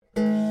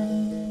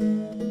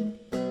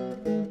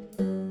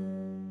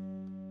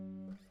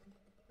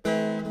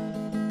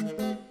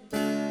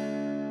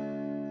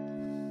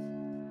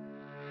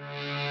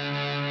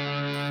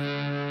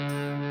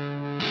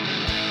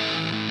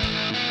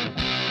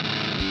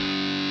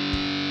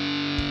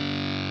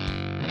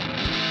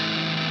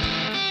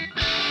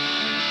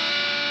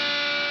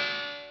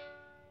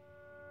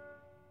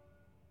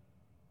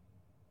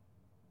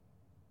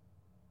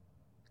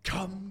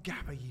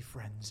gather ye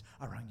friends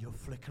around your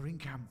flickering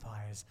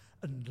campfires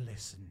and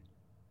listen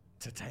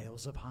to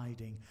tales of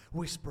hiding,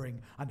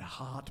 whispering, and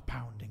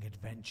heart-pounding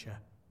adventure.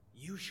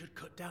 You should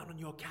cut down on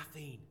your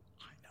caffeine.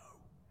 I know.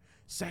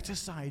 Set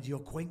aside your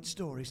quaint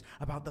stories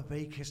about the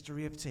vague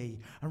history of tea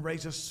and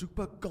raise a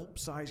super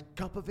gulp-sized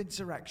cup of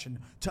insurrection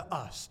to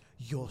us,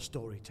 your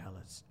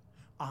storytellers.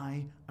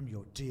 I am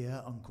your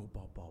dear Uncle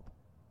Bob,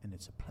 and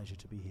it's a pleasure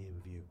to be here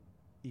with you,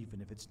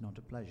 even if it's not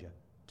a pleasure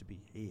to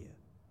be here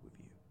with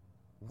you.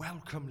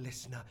 Welcome,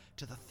 listener,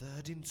 to the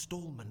third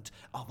instalment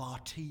of our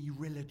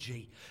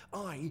tea-rilogy.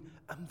 I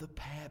am the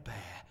Pear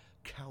Bear,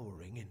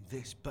 cowering in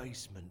this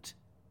basement.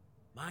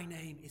 My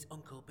name is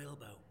Uncle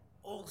Bilbo,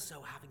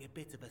 also having a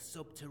bit of a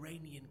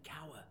subterranean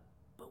cower,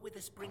 but with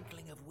a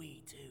sprinkling of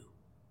wee too.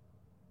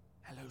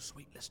 Hello,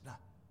 sweet listener.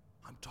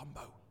 I'm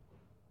Tombo.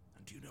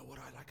 And do you know what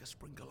I like a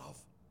sprinkle of?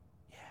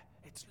 Yeah,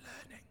 it's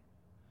learning.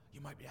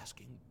 You might be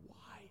asking,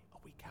 why are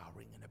we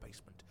cowering in a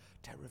basement,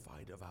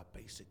 terrified of our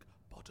basic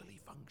bodily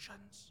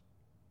functions?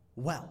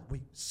 Well,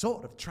 we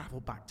sort of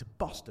travelled back to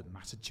Boston,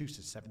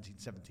 Massachusetts,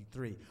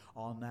 1773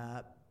 on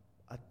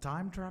a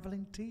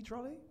time-travelling tea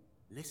trolley?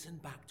 Listen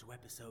back to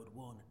episode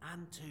 1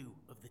 and 2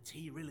 of the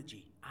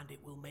tea-rilogy and it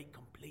will make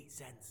complete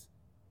sense.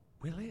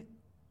 Will it?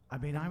 I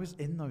mean, I was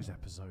in those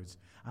episodes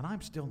and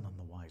I'm still none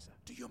the wiser.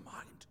 Do you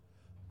mind?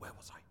 Where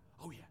was I?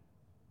 Oh, yeah.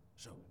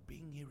 So,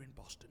 being here in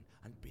Boston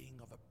and being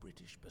of a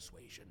British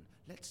persuasion,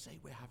 let's say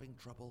we're having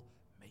trouble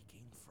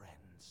making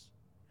friends.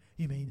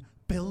 You mean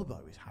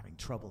Bilbo is having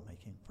trouble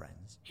making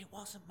friends? It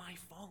wasn't my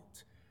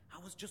fault.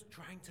 I was just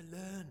trying to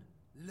learn.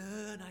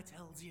 Learn, I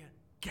tells you.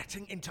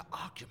 Getting into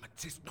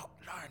arguments is not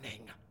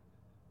learning.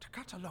 To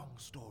cut a long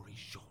story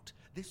short,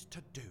 this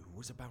to-do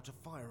was about a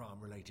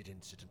firearm-related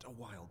incident a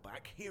while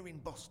back here in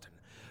Boston.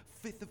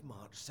 5th of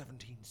March,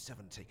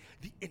 1770,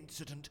 the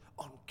incident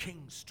on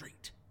King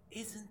Street.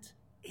 Isn't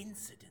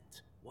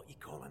incident what you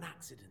call an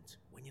accident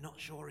when you're not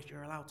sure if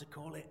you're allowed to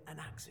call it an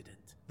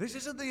accident? This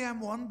isn't the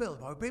M1,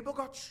 Bilbo. People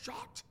got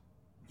shot.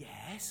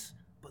 Yes,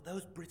 but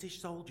those British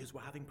soldiers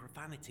were having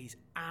profanities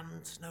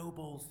and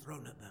snowballs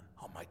thrown at them.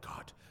 Oh my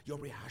God, you're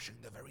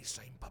rehashing the very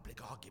same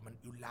public argument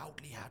you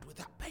loudly had with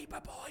that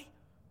paper boy.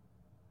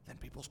 Then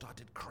people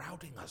started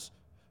crowding us.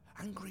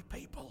 Angry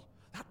people.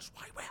 That's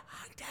why we're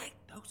hiding.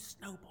 Those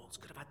snowballs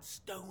could have had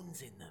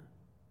stones in them.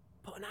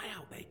 Put an eye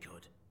out, they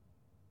could.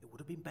 It would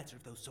have been better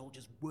if those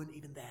soldiers weren't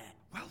even there.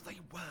 Well, they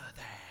were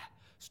there.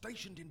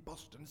 Stationed in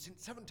Boston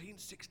since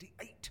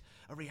 1768.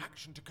 A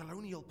reaction to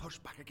colonial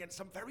pushback against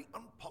some very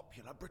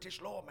unpopular British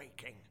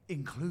lawmaking.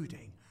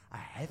 Including a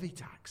heavy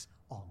tax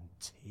on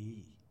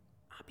tea.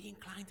 I'd be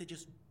inclined to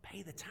just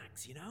pay the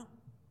tax, you know?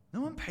 No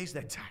one pays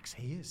their tax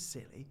here,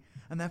 silly,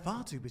 and they're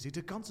far too busy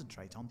to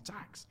concentrate on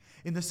tax.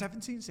 In the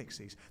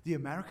 1760s, the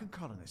American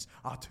colonists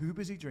are too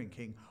busy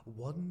drinking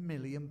 £1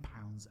 million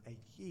a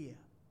year.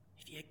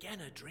 If you're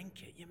gonna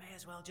drink it, you may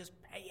as well just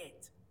pay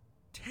it.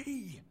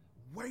 Tea!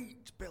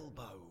 Wait,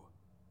 Bilbo.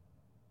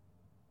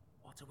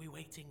 What are we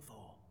waiting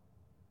for?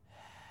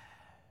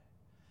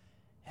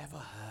 Ever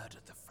heard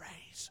of the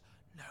phrase,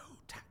 no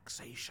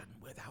taxation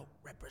without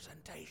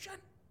representation?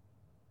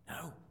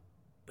 No,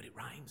 but it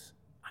rhymes,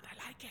 and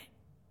I like it.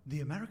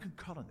 The American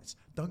colonists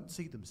don't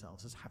see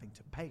themselves as having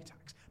to pay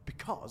tax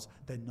because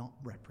they're not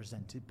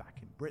represented back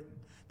in Britain.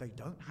 They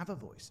don't have a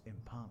voice in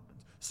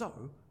Parliament.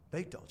 So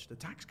they dodge the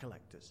tax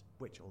collectors,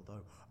 which,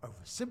 although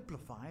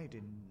oversimplified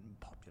in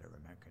popular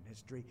American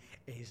history,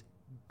 is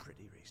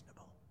pretty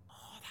reasonable.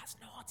 Oh, that's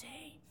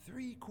naughty.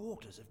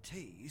 3/4 of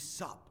tea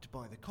supped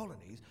by the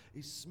colonies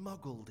is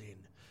smuggled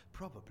in,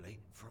 probably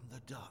from the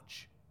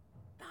Dutch.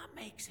 That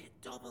makes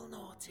it double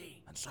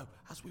naughty. And so,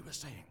 as we were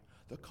saying,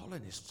 the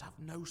colonists have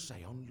no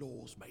say on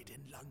laws made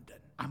in London.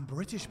 And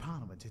British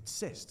Parliament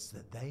insists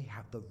that they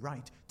have the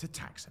right to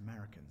tax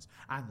Americans.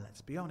 And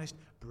let's be honest,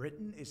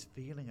 Britain is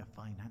feeling a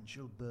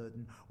financial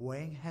burden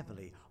weighing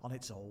heavily on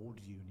its old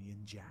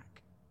Union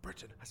Jack.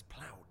 Britain has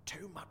ploughed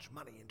too much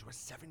money into a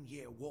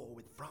 7-year war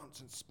with France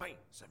and Spain,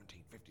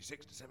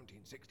 1756 to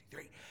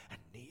 1763, and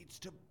needs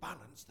to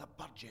balance the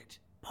budget.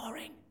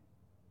 Boring.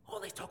 All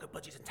this talk of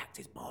budgets and tax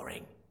is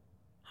boring.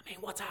 I mean,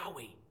 what are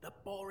we? The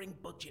boring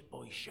budget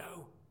boys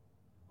show?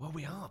 Well,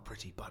 we are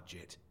pretty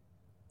budget.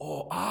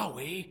 Or are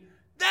we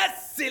the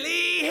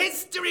Silly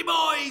History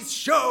Boys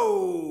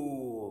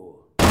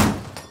show?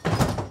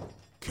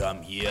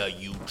 Come here,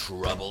 you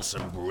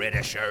troublesome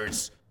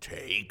Britishers.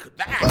 Take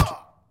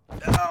that!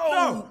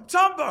 No!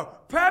 Tombo!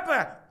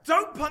 Pepper!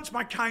 Don't punch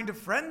my kind of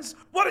friends!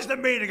 What is the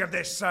meaning of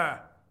this,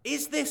 sir?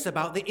 Is this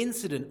about the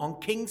incident on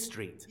King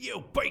Street?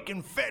 You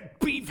bacon-fed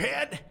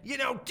beefhead! You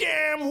know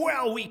damn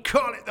well we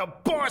call it the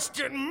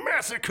Boston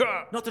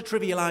Massacre! Not to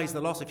trivialize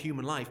the loss of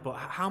human life, but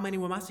how many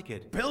were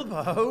massacred?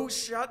 Bilbo,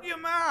 shut your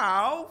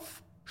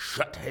mouth!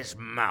 Shut his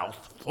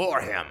mouth for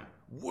him.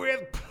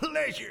 With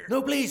pleasure!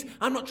 No, please,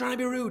 I'm not trying to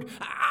be rude.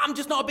 I'm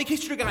just not a big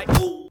history guy.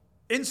 Ooh!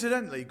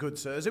 Incidentally, good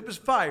sirs, it was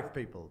 5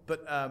 people,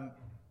 but,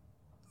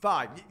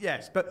 5,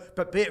 yes,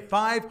 but be it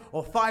 5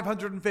 or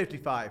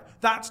 555,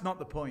 that's not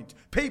the point.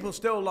 People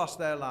still lost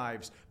their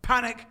lives.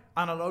 Panic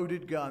and a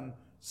loaded gun,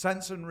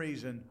 sense and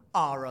reason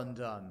are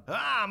undone.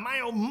 Ah,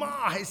 my old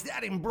ma has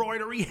that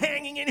embroidery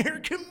hanging in her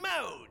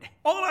commode.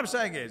 All I'm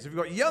saying is, if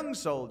you've got young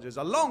soldiers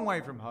a long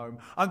way from home,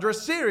 under a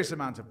serious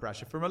amount of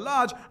pressure from a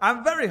large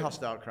and very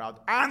hostile crowd,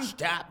 and...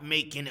 Stop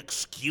making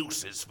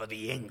excuses for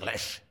the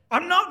English.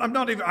 I'm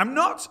not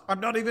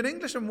even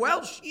English, I'm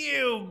Welsh.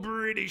 You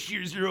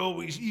Britishers are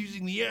always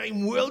using the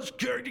I'm Welsh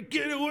card to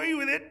get away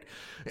with it.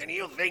 And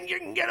you think you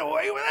can get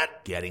away with it?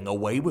 Getting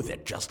away with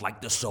it just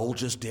like the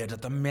soldiers did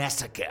at the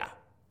massacre.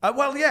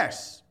 Well,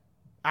 yes,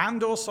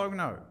 and also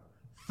no.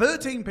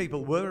 13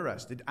 people were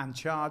arrested and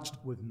charged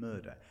with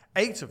murder,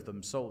 8 of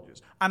them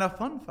soldiers. And a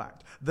fun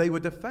fact, they were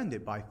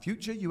defended by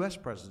future US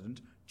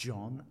President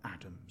John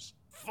Adams.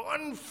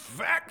 Fun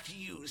fact,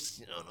 you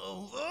son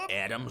of a...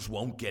 Adams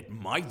won't get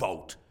my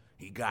vote.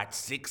 He got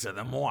 6 of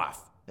them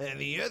off. And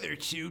the other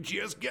 2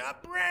 just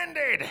got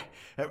branded.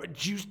 A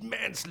reduced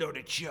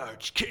manslaughter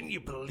charge. Can you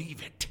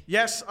believe it?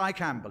 Yes, I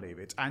can believe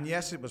it. And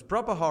yes, it was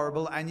proper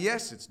horrible. And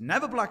yes, it's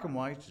never black and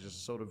white. It's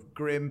just sort of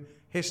grim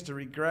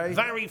history grey.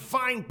 Very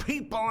fine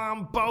people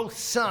on both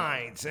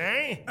sides,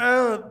 eh?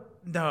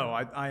 No,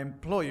 I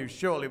implore you,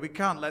 surely we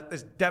can't let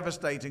this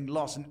devastating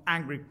loss and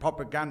angry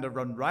propaganda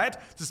run riot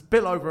to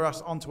spill over us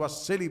onto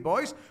us silly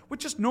boys. We're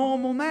just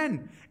normal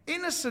men,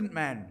 innocent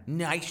men.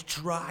 Nice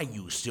try,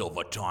 you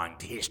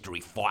silver-tongued history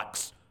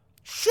fox.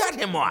 Shut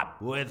him up.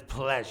 With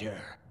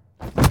pleasure.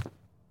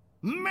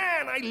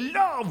 Man, I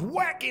love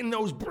whacking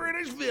those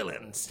British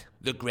villains.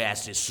 The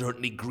grass is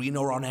certainly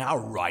greener on our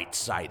right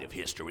side of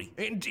history.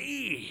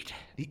 Indeed.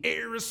 The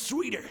air is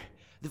sweeter,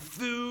 the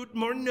food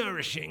more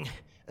nourishing,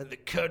 and the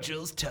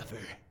cudgel's tougher.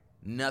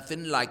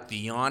 Nothing like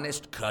the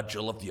honest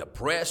cudgel of the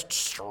oppressed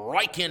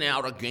striking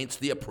out against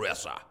the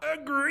oppressor.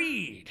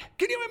 Agreed.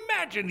 Can you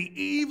imagine the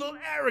evil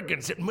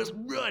arrogance that must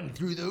run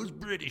through those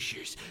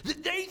Britishers?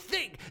 That they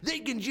think they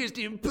can just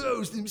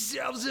impose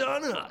themselves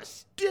on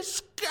us?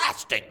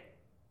 Disgusting!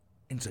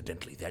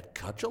 Incidentally, that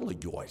cudgel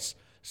of yours,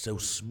 so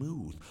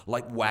smooth,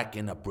 like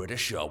whacking a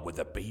Britisher with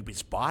a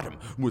baby's bottom,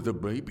 with a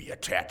baby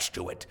attached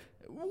to it.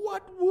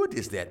 What wood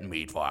is that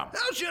made from?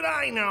 How should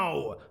I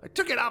know? I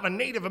took it off a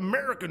Native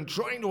American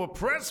trying to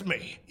oppress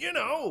me. You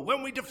know,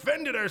 when we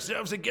defended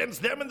ourselves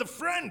against them and the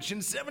French in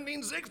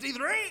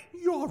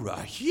 1763. You're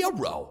a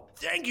hero.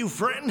 Thank you,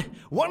 friend.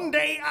 One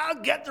day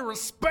I'll get the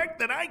respect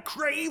that I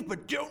crave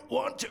but don't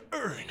want to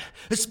earn,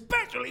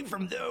 especially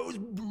from those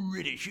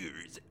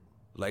Britishers.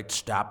 Let's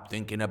stop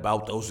thinking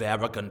about those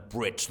arrogant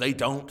Brits. They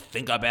don't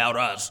think about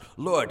us.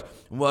 Lord,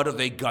 what have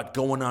they got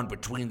going on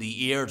between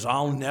the ears?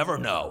 I'll never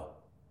know.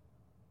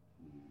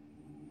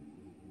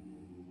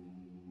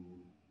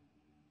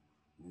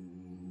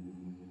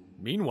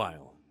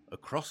 Meanwhile,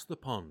 across the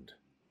pond,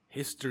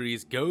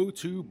 history's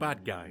go-to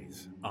bad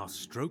guys are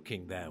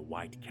stroking their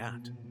white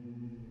cat.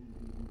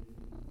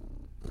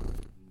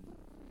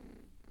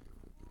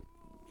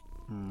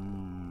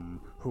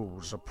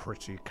 Who's a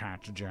pretty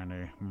cat,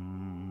 Jenny?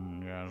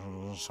 Yes,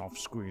 soft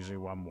squeezy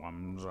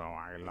wums. Oh,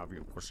 I love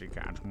you,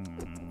 pussycat.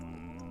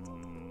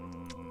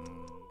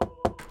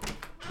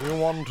 You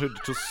wanted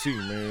to see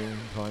me,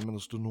 Prime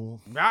Minister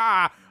North?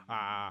 I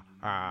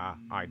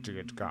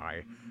did,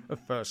 Guy.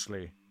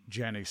 Firstly,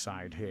 Jenny's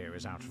side here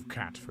is out of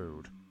cat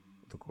food.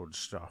 The good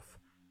stuff.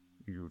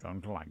 You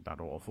don't like that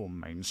awful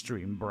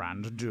mainstream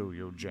brand, do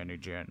you, Jenny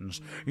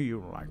Jens?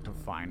 You like to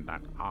find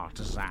that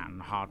artisan,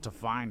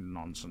 hard-to-find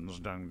nonsense,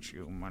 don't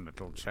you, my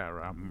little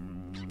terror?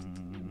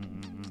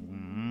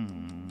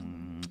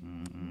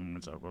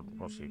 It's a good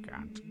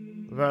pussycat.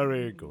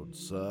 Very good,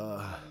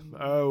 sir.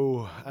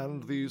 Oh,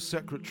 and the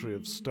Secretary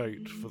of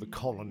State for the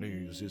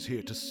Colonies is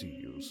here to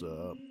see you,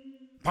 sir.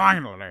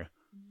 Finally!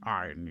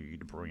 I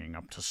need bringing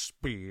up to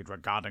speed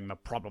regarding the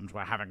problems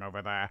we're having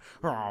over there.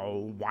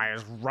 Oh, why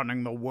is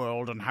running the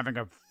world and having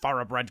a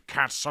thoroughbred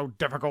cat so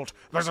difficult?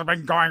 This has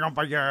been going on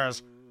for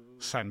years.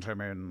 Send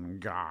him in,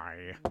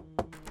 Guy.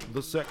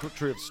 The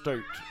Secretary of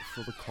State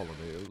for the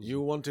Colonies. You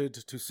wanted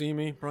to see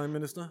me, Prime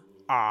Minister?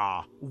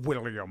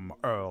 William,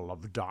 Earl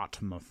of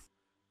Dartmouth.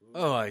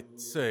 Oh, I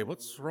say,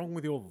 what's wrong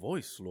with your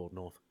voice, Lord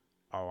North?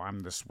 Oh, I'm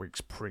this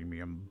week's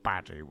premium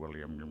baddie,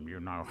 William. You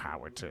know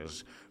how it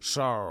is.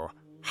 So,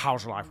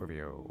 how's life with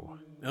you?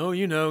 Oh,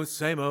 you know,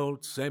 same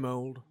old, same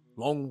old.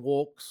 Long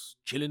walks,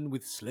 chillin'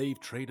 with slave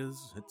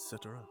traders,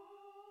 etc.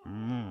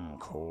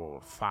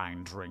 Cool.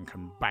 Fine drink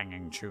and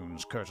banging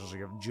tunes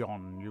courtesy of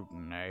John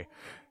Newton, eh?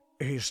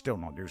 He's still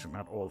not using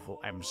that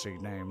awful MC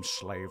name,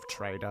 slave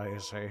trader,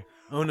 is he?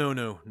 Oh,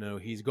 no.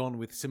 He's gone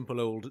with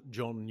simple old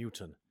John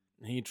Newton.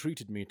 He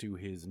treated me to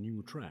his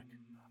new track.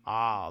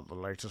 The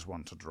latest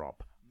one to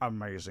drop.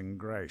 Amazing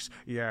Grace.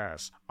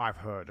 Yes, I've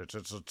heard it.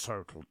 It's a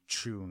total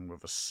tune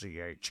with a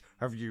CH.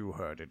 Have you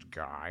heard it,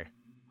 Guy?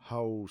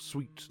 How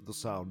sweet the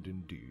sound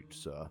indeed,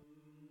 sir.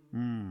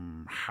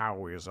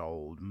 How is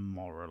old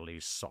morally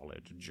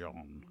solid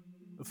John?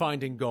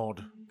 Finding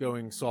God,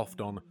 going soft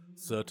on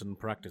certain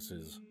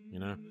practices, you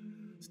know?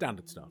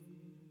 Standard stuff.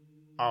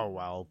 Oh,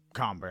 well,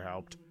 can't be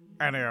helped.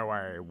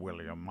 Anyway,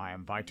 William, I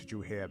invited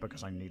you here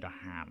because I need a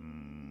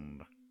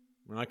hand.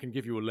 I can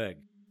give you a leg.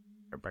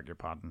 I beg your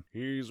pardon.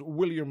 He's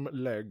William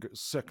Legge,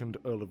 2nd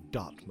Earl of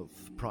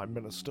Dartmouth, Prime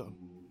Minister.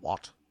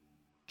 What?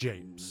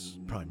 James,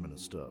 Prime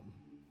Minister.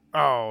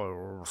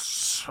 Oh,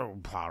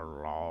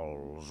 super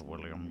lols,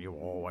 William. You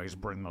always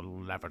bring the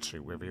levity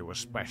with you,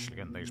 especially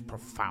in these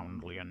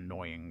profoundly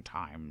annoying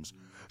times.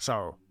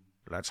 So,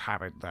 let's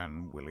have it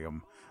then,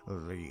 William.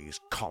 These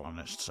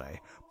colonists,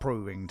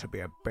 proving to be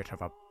a bit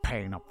of a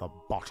pain up the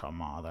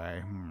bottom, are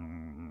they?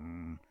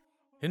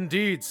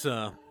 Indeed,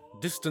 sir.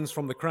 Distance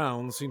from the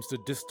crown seems to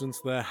distance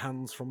their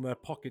hands from their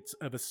pockets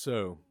ever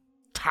so.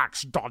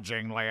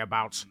 Tax-dodging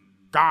layabouts.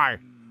 Guy,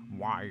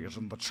 why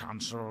isn't the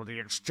Chancellor of the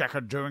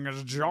Exchequer doing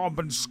his job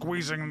and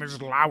squeezing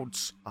these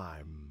louts?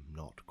 I'm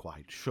not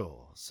quite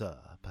sure, sir.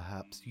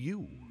 Perhaps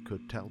you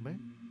could tell me?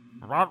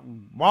 What?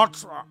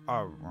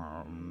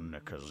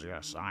 Knickers,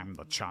 yes, I'm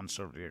the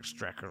Chancellor of the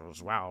Exchequer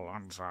as well,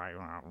 aren't I?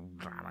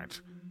 Damn it.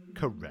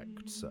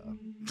 Correct, sir.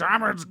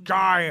 Damn it,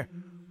 Guy!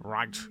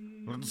 Right,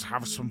 let's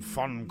have some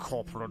fun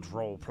corporate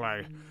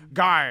roleplay.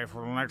 Guy,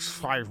 for the next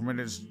 5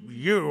 minutes,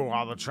 you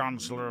are the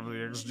Chancellor of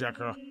the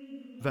Exchequer.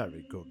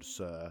 Very good,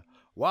 sir.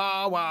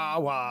 Wah, wah,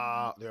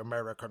 wah. The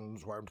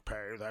Americans won't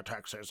pay their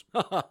taxes.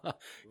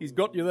 He's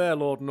got you there,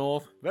 Lord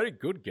North. Very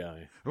good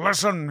guy.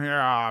 Listen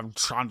here,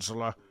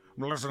 Chancellor.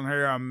 Listen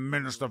here,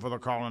 Minister for the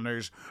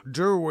Colonies.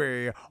 Do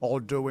we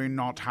or do we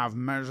not have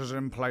measures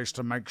in place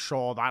to make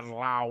sure that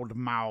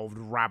loud-mouthed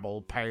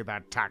rabble pay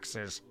their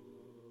taxes?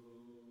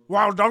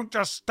 Well, don't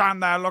just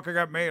stand there looking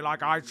at me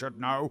like I should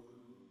know.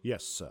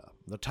 Yes, sir.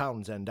 The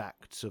Townshend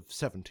Acts of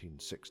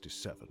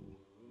 1767.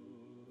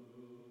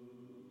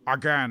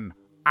 Again,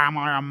 am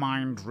I a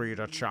mind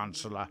reader,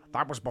 Chancellor?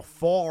 That was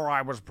before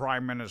I was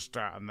Prime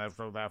Minister, and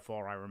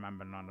therefore I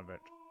remember none of it.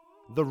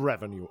 The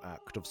Revenue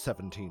Act of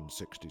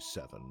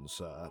 1767,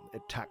 sir.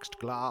 It taxed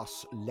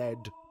glass,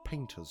 lead,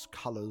 painters'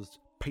 colours,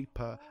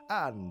 paper,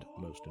 and,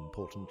 most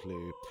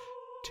importantly,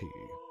 tea.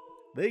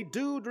 They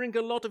do drink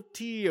a lot of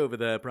tea over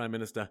there, Prime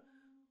Minister.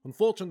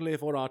 Unfortunately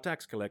for our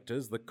tax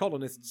collectors, the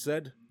colonists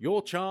said,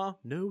 "Your char,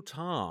 no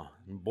tar,"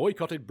 and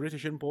boycotted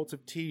British imports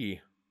of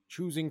tea,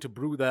 choosing to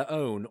brew their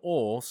own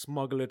or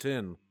smuggle it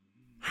in.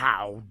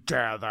 How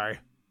dare they?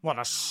 What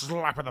a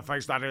slap in the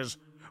face that is!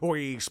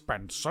 We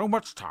spent so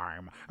much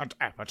time and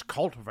effort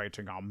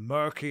cultivating our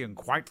murky and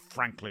quite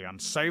frankly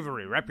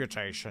unsavoury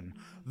reputation.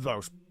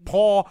 Those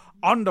poor,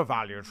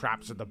 undervalued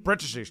traps in the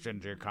British East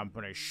India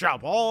Company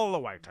shelp all the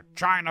way to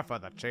China for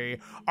the tea,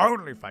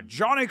 only for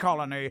Johnny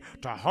Colony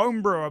to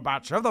homebrew a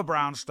batch of the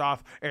brown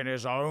stuff in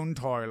his own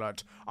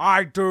toilet.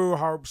 I do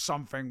hope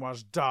something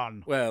was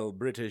done. Well,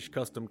 British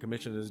Custom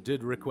Commissioners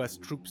did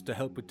request troops to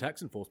help with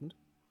tax enforcement.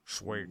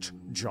 Sweet.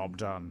 Job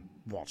done.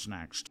 What's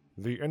next?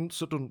 The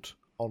incident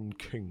on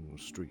King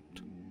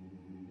Street.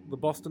 The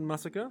Boston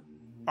Massacre?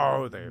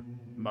 Oh, the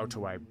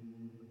motorway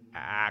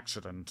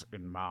accident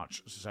in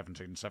March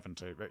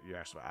 1770.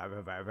 Yes,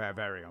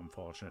 very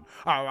unfortunate.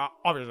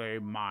 Obviously,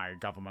 my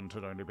government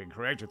had only been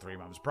created 3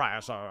 months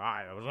prior, so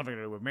it was nothing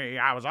to do with me.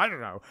 I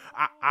don't know.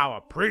 Our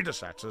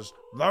predecessors,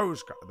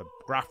 the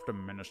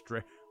Grafton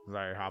Ministry,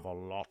 they have a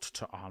lot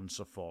to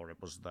answer for. It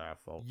was their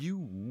fault. You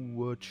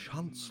were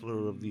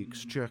Chancellor of the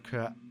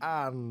Exchequer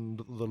and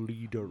the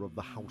leader of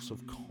the House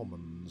of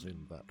Commons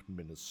in that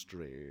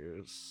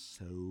ministry,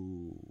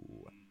 so...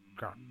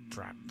 God,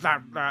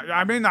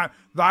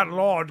 that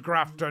Lord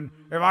Grafton.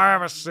 If I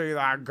ever see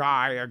that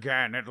guy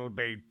again, it'll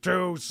be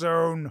too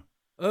soon.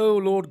 Oh,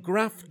 Lord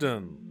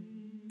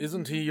Grafton.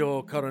 Isn't he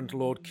your current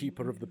Lord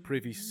Keeper of the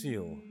Privy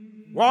Seal?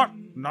 What?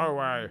 No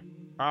way.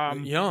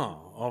 Yeah,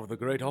 of the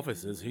great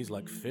officers, he's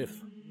like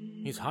 5th.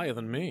 He's higher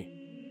than me.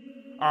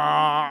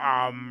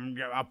 A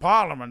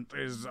parliament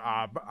is,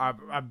 a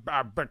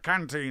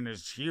canteen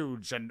is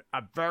huge and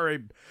a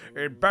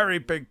very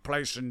big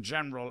place in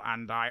general,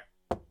 and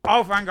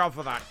oh, thank God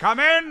for that. Come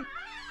in!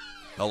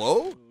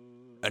 Hello?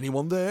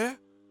 Anyone there?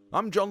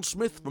 I'm John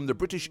Smith from the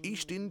British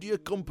East India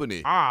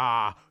Company.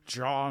 Ah,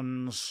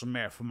 John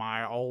Smith,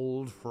 my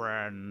old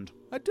friend.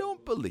 I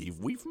don't believe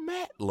we've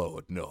met,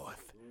 Lord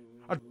North.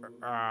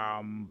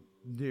 The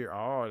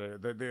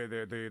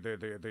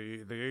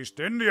East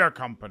India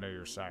Company,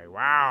 you say?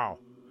 Wow.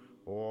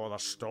 Oh, the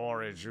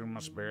stories you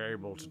must be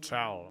able to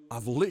tell.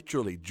 I've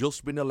literally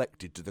just been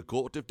elected to the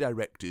Court of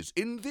Directors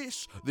in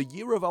this, the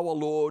year of our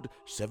Lord,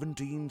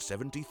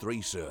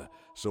 1773, sir.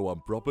 So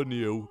I'm proper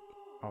new.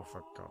 Oh,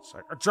 for God's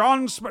sake.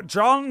 John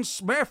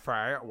Smith,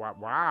 eh?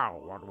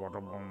 Wow,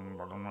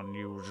 what an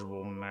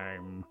unusual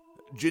name.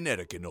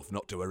 Generic enough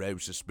not to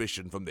arouse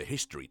suspicion from the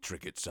history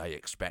trinkets, I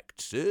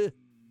expect, sir.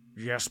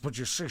 Yes, but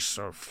you see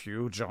so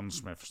few John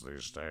Smiths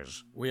these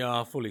days. We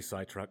are fully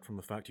sidetracked from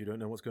the fact you don't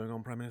know what's going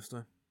on, Prime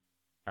Minister.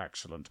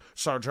 Excellent.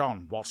 So,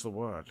 John, what's the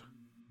word?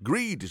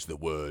 Greed is the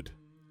word.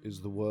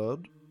 Is the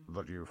word?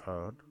 That you've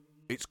heard?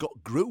 It's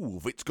got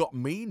groove, it's got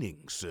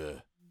meaning,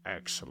 sir.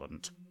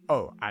 Excellent.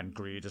 Oh, and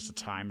greed is the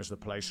time, is the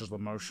place, is the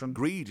motion?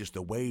 Greed is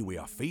the way we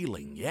are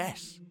feeling,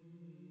 yes.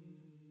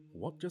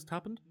 What just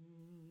happened?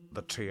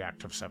 The Tea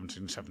Act of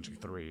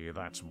 1773,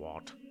 that's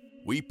what.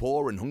 We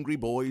poor and hungry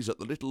boys at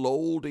the little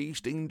old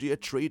East India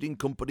Trading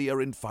Company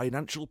are in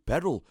financial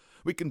peril.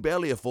 We can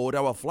barely afford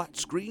our flat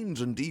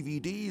screens and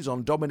DVDs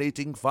on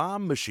dominating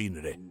farm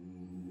machinery.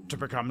 To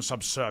become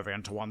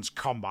subservient to one's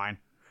combine.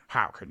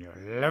 How can you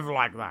live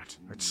like that?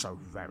 It's so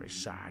very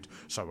sad.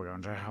 So we're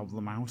going to help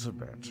them out a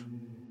bit.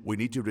 We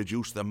need to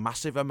reduce the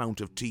massive amount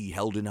of tea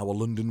held in our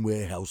London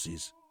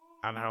warehouses.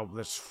 And help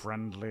this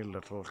friendly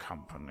little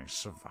company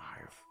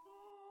survive.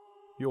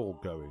 You're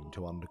going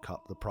to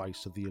undercut the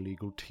price of the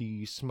illegal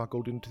tea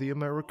smuggled into the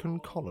American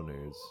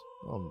colonies,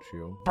 aren't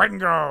you?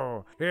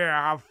 Bingo! Here,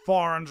 have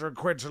 400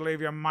 quid to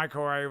leave your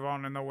microwave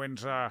on in the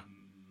winter.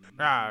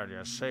 Ah,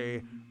 you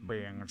see,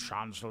 being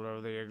Chancellor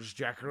of the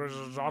Exchequer is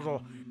a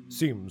doddle.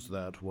 Seems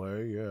that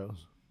way,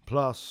 yes.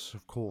 Plus,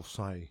 of course,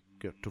 I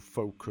get to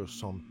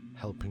focus on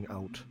helping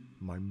out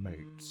my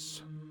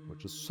mates,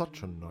 which is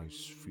such a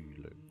nice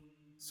feeling.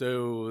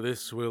 So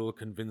this will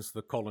convince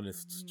the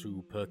colonists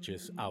to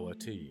purchase our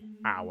tea.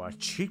 Our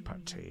cheaper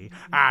tea,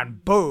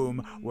 and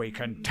boom, we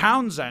can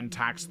Townsend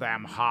tax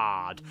them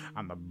hard.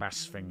 And the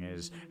best thing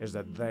is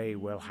that they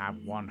will have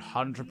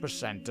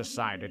 100%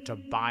 decided to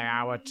buy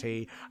our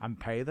tea and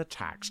pay the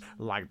tax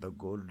like the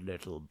good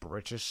little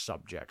British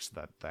subjects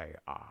that they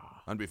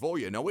are. And before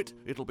you know it,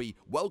 it'll be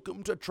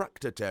welcome to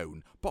Tractor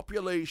Town,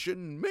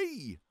 population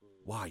me.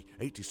 Why,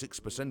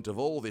 86% of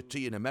all the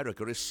tea in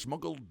America is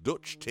smuggled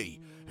Dutch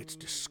tea. It's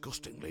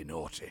disgustingly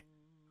naughty.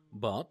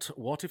 But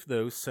what if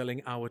those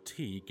selling our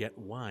tea get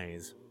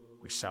wise?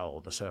 We sell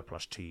the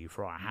surplus tea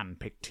for our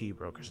hand-picked tea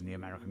brokers in the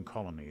American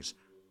colonies.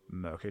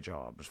 Murky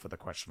jobs for the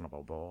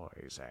questionable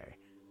boys, eh?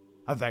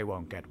 And they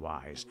won't get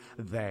wise.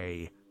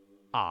 They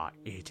are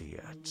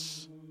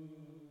idiots.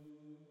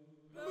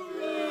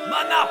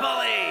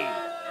 Monopoly!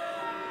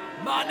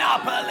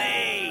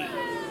 Monopoly!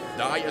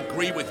 I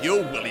agree with you,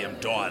 William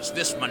Dawes.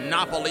 This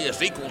monopoly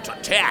is equal to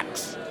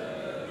tax.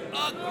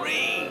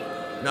 Agree!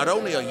 Not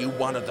only are you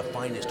one of the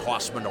finest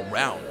horsemen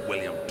around,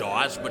 William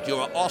Dawes, but you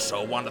are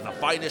also one of the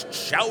finest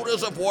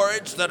shouters of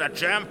words that a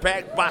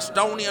jam-packed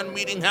Bostonian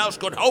meeting house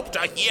could hope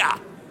to hear.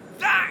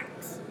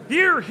 Thanks!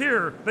 Hear,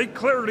 hear! They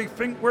clearly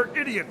think we're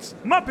idiots.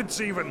 Muppets,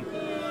 even.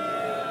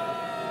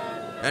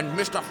 And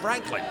Mr.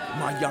 Franklin,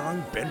 my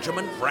young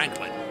Benjamin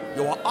Franklin,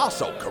 you are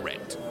also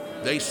correct.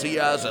 They see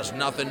us as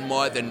nothing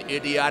more than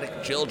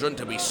idiotic children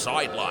to be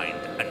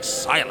sidelined and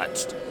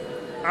silenced.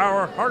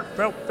 Our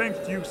heartfelt thanks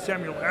to you,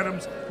 Samuel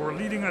Adams, for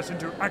leading us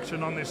into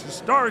action on this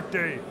historic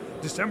day,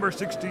 December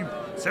 16th,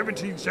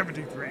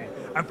 1773,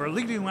 and for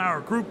leading our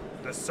group,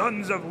 the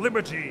Sons of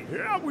Liberty.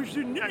 That was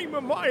the name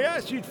of my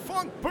acid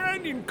funk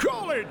band in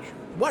college.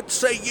 What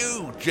say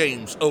you,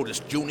 James Otis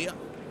Jr.?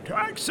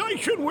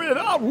 Taxation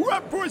without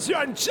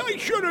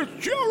representation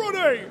is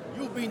tyranny.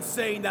 You've been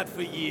saying that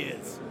for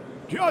years.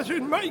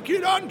 Doesn't make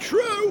it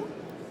untrue.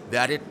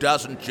 That it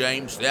doesn't,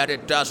 James, that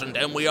it doesn't.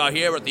 And we are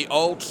here at the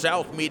Old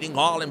South Meeting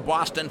Hall in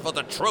Boston for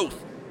the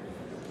truth.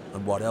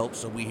 And what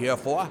else are we here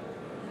for?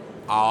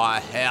 Our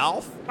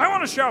health? I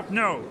want to shout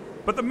no,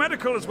 but the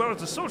medical as well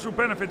as the social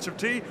benefits of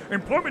tea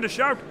employ me to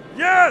shout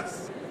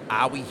yes!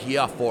 Are we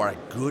here for a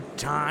good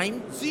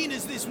time? Seeing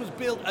as this was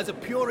built as a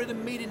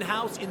Puritan meeting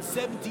house in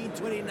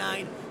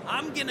 1729,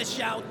 I'm gonna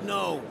shout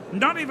no.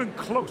 Not even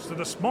close to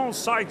the small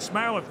side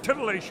smell of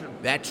titillation.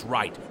 That's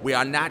right. We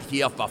are not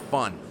here for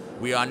fun.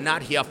 We are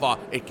not here for,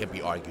 it can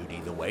be argued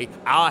either way,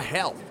 our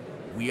health.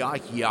 We are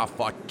here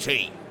for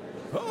tea.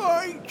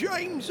 Hi,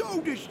 James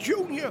Otis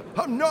Jr.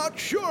 I'm not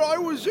sure I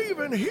was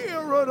even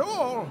here at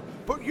all,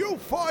 but you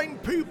fine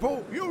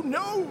people, you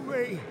know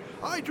me.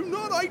 I do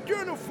not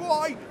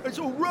identify as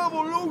a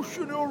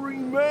revolutionary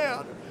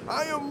man.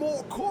 I am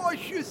more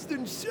cautious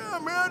than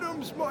Sam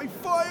Adams, my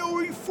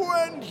fiery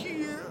friend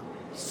here.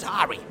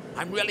 Sorry,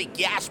 I'm really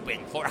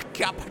gasping for a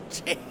cup of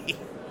tea.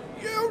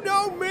 You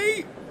know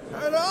me,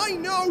 and I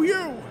know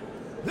you.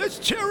 This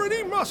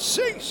tyranny must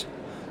cease.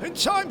 In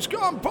times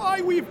gone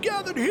by, we've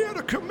gathered here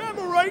to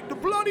commemorate the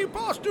bloody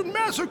Boston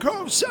Massacre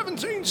of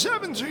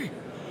 1770.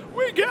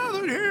 We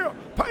gathered here,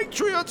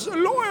 patriots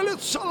and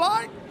loyalists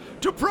alike,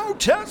 to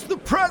protest the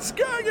press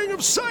ganging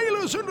of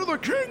sailors into the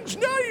King's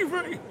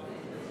Navy.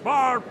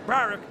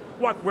 Barbaric,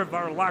 what with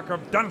their lack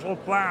of dental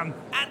plan.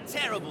 And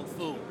terrible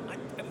food.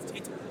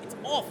 It's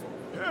awful.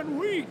 And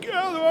we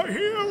gather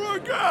here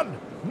again,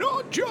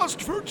 not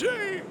just for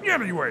tea.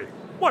 Anyway,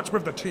 what's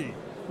with the tea?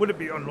 Would it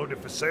be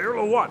unloaded for sale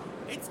or what?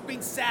 It's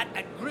been sat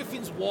at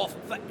Griffin's Wharf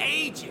for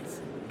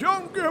ages.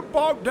 Don't get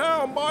bogged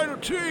down by the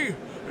tea.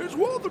 It's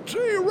what the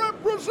tea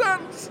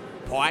represents.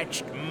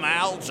 Parched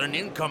mouths and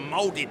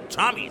incommoded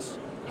tummies.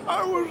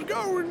 I was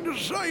going to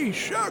say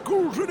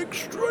shackles and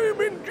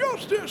extreme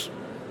injustice.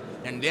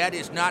 And that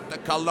is not the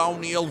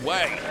colonial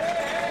way.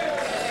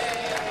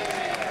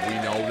 We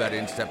know that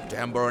in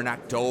September and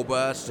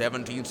October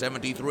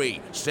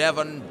 1773,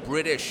 7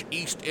 British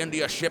East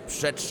India ships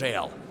set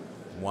sail.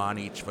 1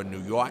 each for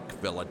New York,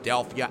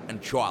 Philadelphia,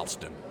 and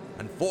Charleston.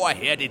 And 4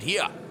 headed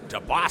here, to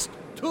Boston.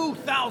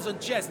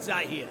 2,000 chests,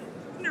 I hear.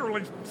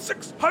 Nearly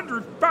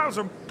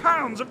 600,000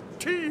 pounds of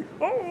tea.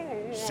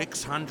 Oh!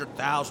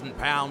 600,000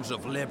 pounds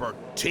of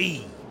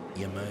liberty.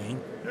 You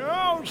mean?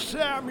 No,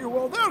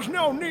 Samuel, there's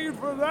no need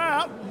for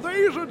that.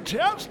 These are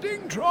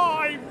testing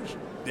times.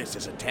 This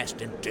is a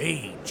test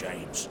indeed,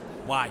 James.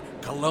 Why,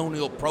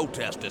 colonial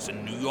protesters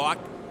in New York,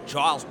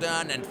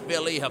 Charleston, and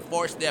Philly have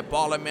forced their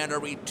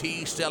parliamentary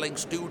tea-selling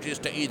stooges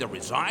to either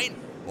resign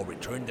or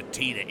return the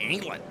tea to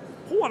England.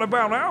 What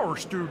about our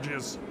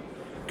stooges?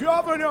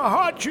 Governor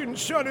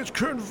Hutchinson has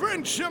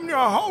convinced them to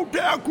hold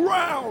their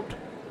ground.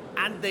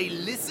 And they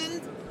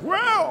listened?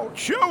 Well,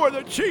 two of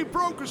the tea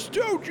broker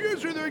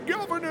stooges are the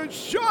governor's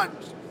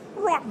sons.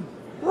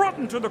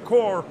 Rotten to the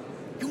core.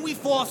 Can we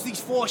force these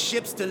 4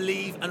 ships to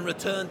leave and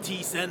return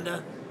tea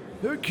sender?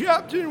 The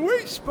captain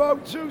we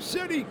spoke to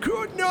said he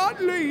could not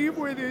leave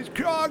with his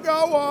cargo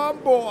on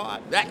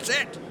board. That's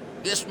it.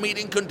 This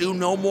meeting can do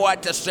no more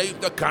to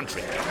save the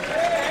country.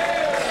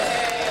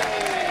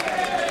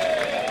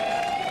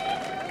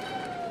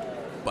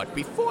 But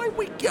before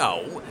we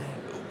go,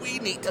 we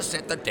need to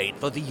set the date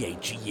for the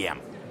AGM.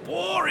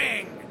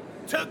 Boring!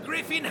 To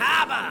Griffin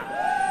Harbour!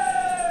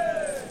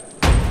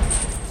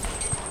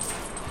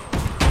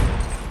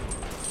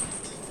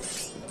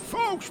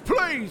 Folks,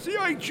 please, the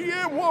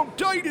AGM won't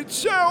date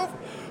itself.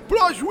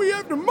 Plus, we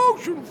have the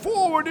motion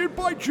forwarded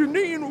by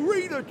Janine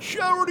Reader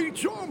Charity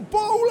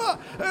Tombola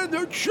and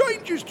the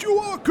changes to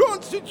our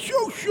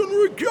constitution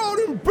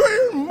regarding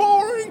being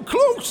more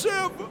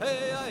inclusive.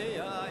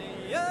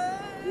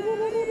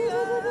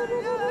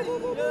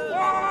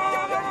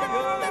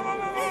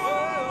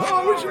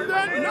 Oh, isn't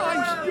that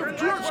nice? You've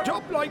dressed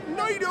up like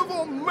Native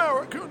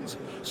Americans.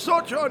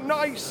 Such a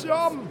nice,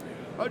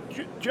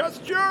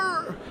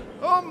 gesture.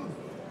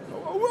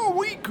 Are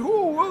we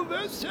cool with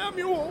this,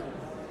 Samuel?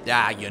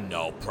 You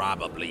know,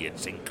 probably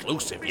it's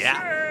inclusive,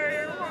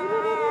 yeah?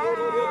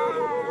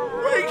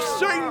 We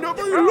seem to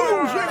be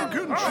losing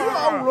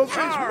control of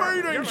this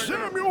meeting,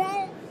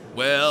 Samuel.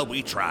 Well,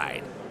 we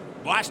tried.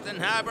 Boston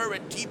Harbor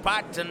at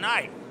Teapot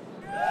tonight.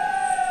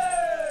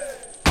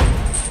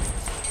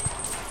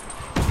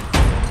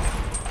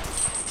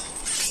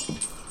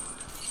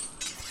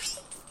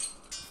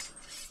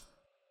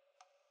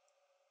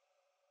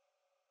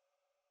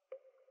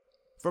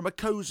 From a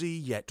cosy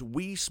yet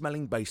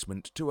wee-smelling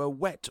basement to a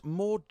wet,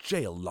 more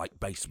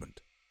jail-like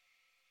basement.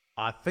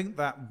 I think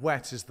that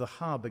wet is the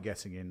harbour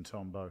getting in,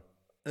 Tombo.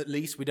 At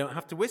least we don't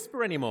have to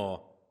whisper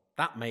anymore.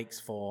 That makes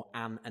for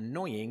an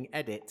annoying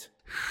edit.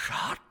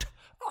 Shut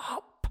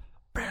up,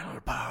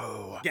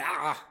 Bilbo.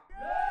 Yeah.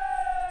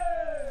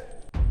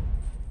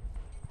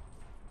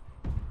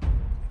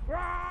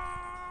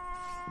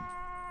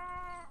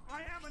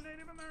 I am a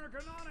Native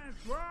American honest.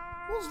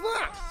 What's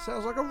that?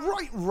 Sounds like a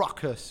right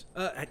ruckus.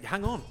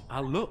 Hang on,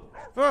 I'll look.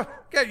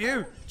 Get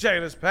you,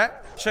 jailer's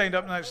pet, chained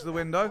up next to the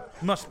window.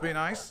 Must be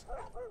nice.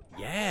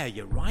 Yeah,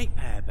 you're right,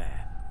 Pear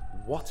Bear.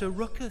 What a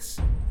ruckus.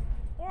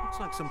 Looks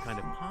like some kind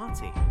of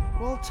party.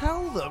 Well,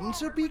 tell them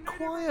to be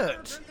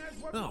quiet.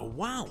 Oh,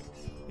 wow.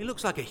 It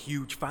looks like a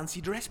huge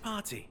fancy dress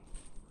party.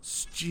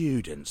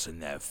 Students in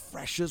their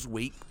Freshers'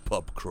 Week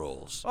pub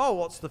crawls. Oh,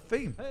 what's the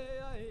theme?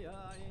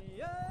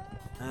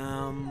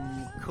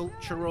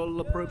 Cultural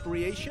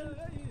appropriation?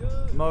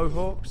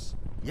 Mohawks?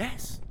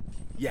 Yes.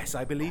 Yes,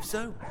 I believe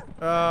so.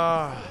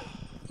 I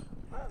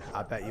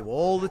bet you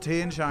all the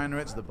tea and china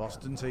it's the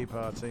Boston Tea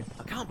Party.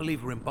 I can't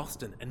believe we're in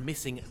Boston and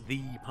missing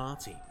the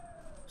party.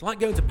 It's like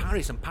going to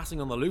Paris and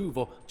passing on the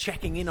Louvre or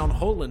checking in on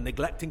Hull and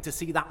neglecting to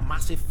see that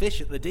massive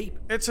fish at the deep.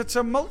 It's a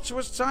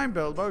tumultuous time,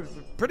 Bilbo.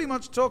 We're pretty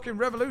much talking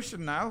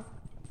revolution now.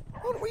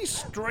 Aren't we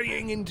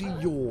straying into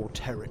your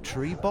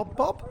territory,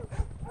 Bob?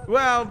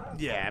 Well,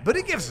 yeah, but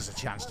it gives us a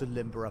chance to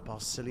limber up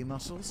our silly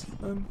muscles.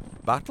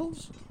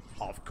 Battles?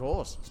 Of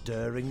course.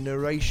 Stirring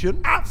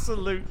narration?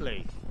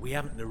 Absolutely. We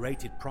haven't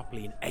narrated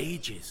properly in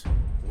ages.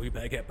 We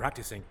better get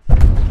practicing.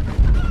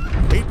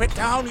 Keep it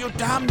down, you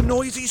damn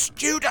noisy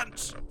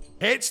students!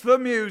 It's the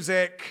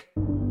music.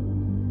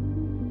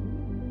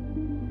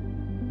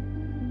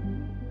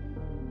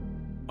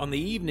 On the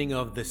evening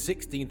of the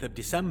 16th of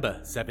December,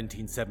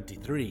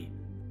 1773,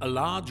 a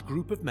large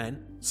group of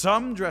men,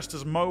 Some dressed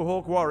as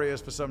Mohawk warriors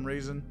for some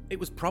reason. it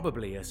was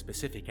probably a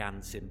specific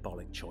and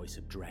symbolic choice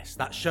of dress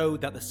that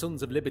showed that the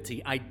Sons of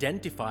Liberty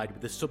identified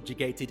with the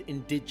subjugated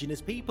indigenous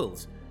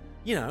peoples.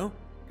 You know,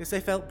 because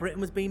they felt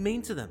Britain was being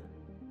mean to them.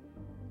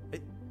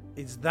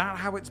 Is that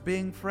how it's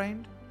being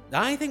framed?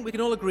 I think we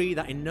can all agree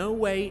that in no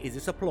way is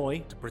this a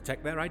ploy to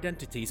protect their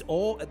identities,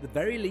 or at the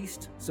very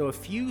least, sow a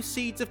few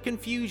seeds of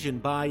confusion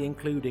by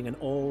including an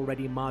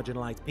already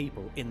marginalized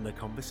people in the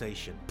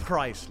conversation.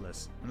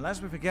 Priceless.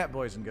 Unless we forget,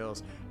 boys and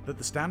girls, that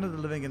the standard of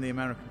living in the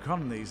American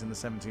colonies in the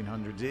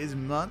 1700s is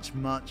much,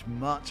 much,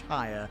 much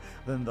higher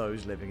than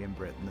those living in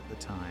Britain at the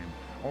time.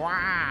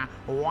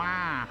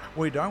 Wah!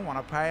 We don't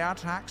want to pay our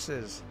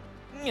taxes.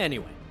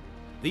 Anyway,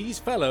 these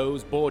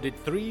fellows boarded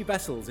 3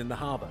 vessels in the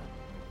harbour.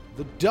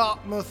 The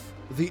Dartmouth,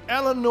 the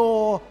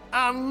Eleanor,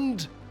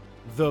 and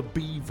the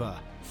Beaver.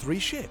 3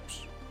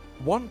 ships.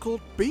 One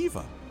called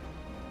Beaver.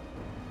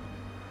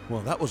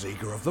 Well, that was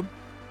eager of them.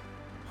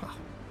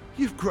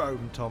 You've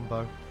grown,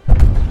 Tombo.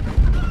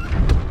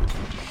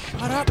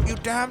 Shut up, you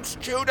damn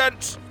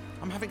students!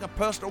 I'm having a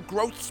personal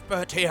growth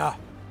spurt here.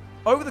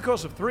 Over the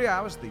course of 3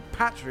 hours, the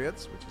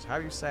Patriots, which is how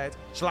you said,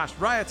 /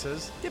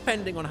 rioters,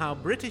 Depending on how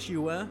British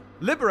you were.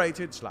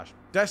 liberated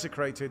 /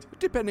 desecrated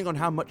Depending on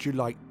how much you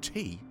like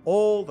tea.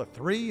 all the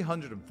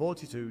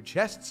 342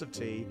 chests of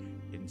tea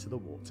into the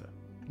water.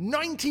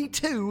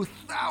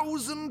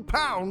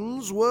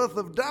 £92,000 worth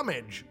of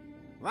damage.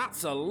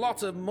 That's a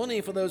lot of money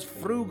for those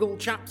frugal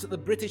chaps at the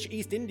British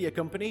East India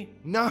Company.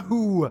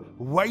 No,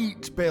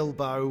 wait,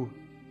 Bilbo.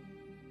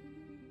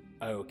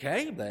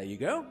 Okay, there you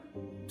go.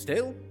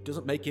 Still,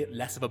 doesn't make it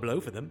less of a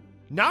blow for them.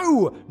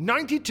 No,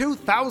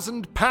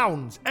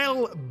 £92,000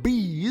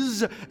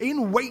 LBs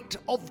in weight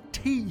of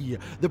tea.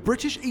 The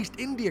British East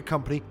India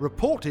Company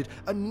reported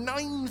a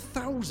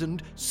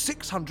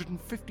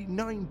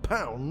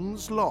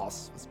 £9,659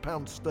 loss. That's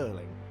pounds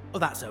sterling. Oh,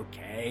 that's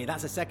okay.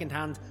 That's a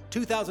second-hand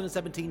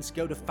 2017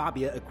 Skoda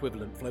Fabia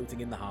equivalent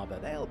floating in the harbour.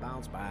 They'll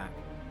bounce back.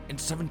 In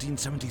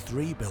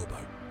 1773, Bilbo.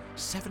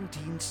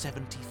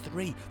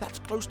 1773. That's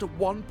close to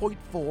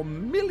 1.4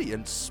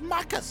 million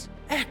smackers.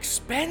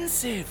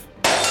 Expensive!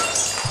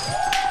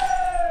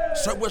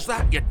 So was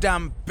that, you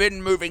damn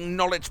bin-moving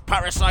knowledge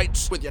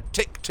parasites, with your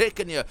tick-tick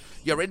and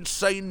your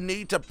insane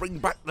need to bring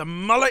back the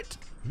mullet?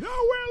 No,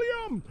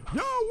 William!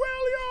 No,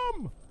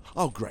 William!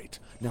 Oh, great.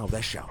 Now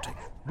they're shouting.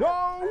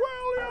 No,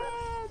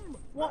 William!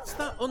 What's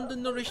that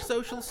undernourished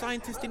social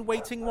scientist in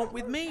waiting want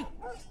with me?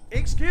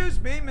 Excuse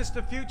me,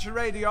 Mr. Future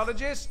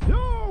Radiologist.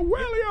 No,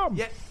 William!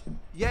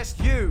 Yes,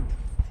 you.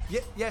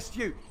 Yes,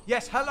 you.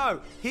 Yes, hello.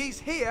 He's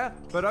here,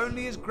 but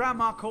only his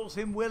grandma calls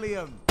him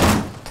William.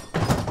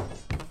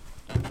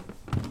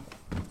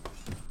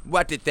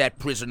 What did that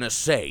prisoner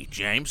say,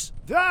 James?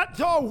 That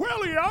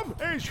William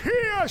is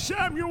here,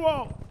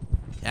 Samuel!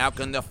 How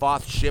can the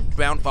 4th ship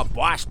bound for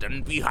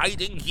Boston be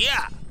hiding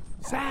here?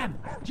 Sam,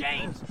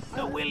 James,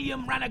 the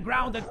William ran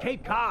aground at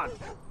Cape Cod.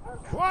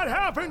 What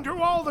happened to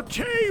all the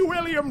tea,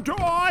 William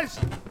Dawes?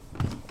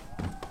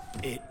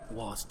 It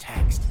was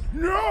taxed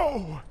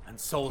No! and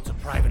sold to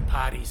private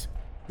parties.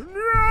 No!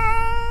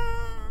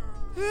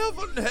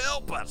 Heaven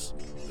help us!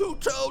 Who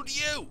told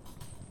you?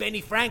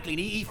 Benny Franklin,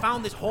 he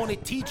found this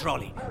Hornet tea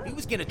trolley. He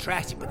was gonna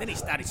trash it, but then he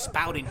started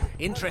spouting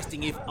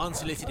interesting if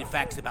unsolicited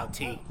facts about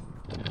tea.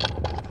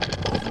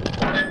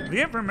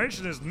 The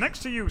information is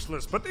next to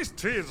useless, but this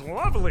tea is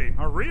lovely.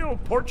 A real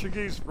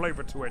Portuguese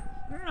flavor to it.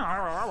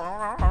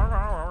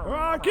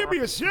 Give me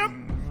a sip.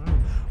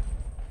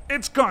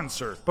 It's gone,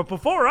 sir. But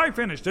before I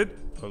finished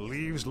it, the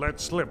leaves let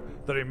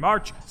slip that in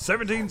March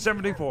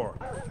 1774,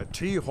 a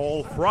tea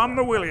haul from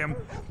the William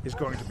is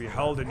going to be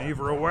held in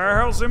either a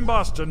warehouse in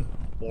Boston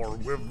or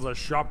with the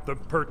shop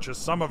that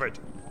purchased some of it.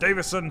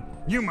 Davison,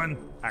 Newman,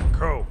 and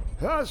Co.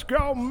 Let's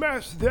go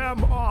mess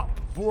them up,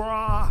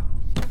 brah.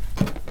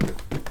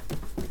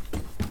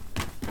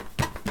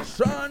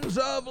 Sons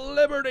of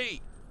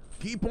Liberty!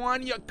 Keep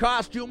on your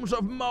costumes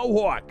of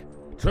Mohawk!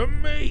 To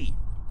me!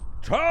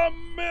 To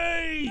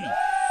me!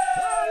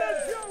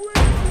 Let's go,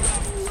 William!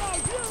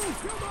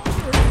 Come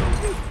over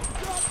here!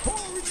 Stop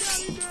pouring that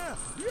in there!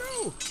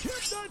 You,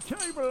 tip that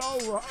table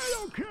over! I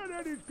don't care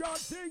that it's got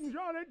things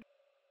on it!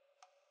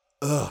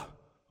 Ugh.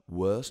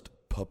 Worst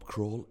pub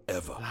crawl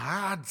ever.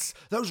 Lads,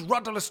 those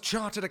rudderless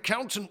chartered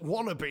accountant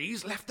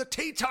wannabes left the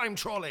tea time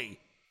trolley.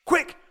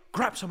 Quick,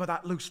 grab some of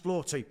that loose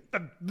floor tea.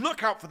 And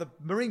look out for the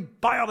marine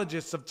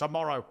biologists of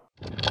tomorrow.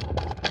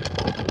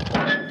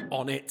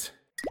 On it.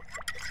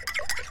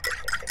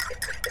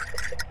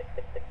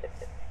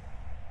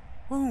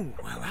 Oh,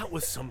 well, that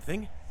was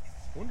something.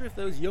 Wonder if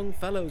those young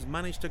fellows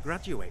managed to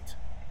graduate.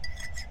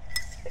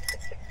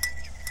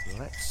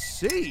 Let's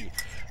see.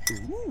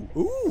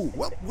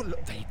 Well,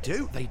 look, they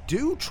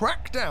do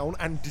track down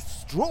and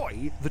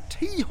destroy the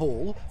tea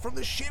hall from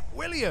the ship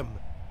William.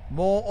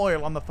 More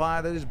oil on the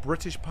fire than is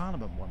British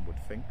Parliament, one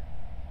would think.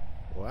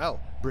 Well,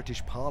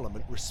 British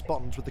Parliament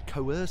responds with the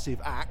Coercive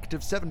Act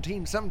of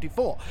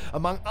 1774.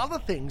 Among other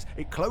things,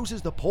 it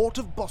closes the port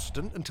of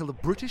Boston until the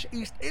British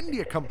East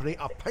India Company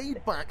are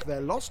paid back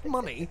their lost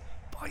money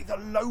by the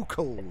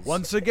locals.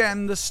 Once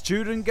again, the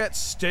student gets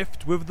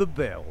stiffed with the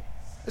bill.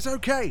 It's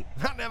okay,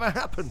 that never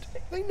happened.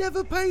 They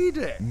never paid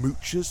it.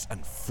 Moochers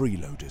and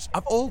freeloaders.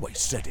 I've always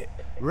said it.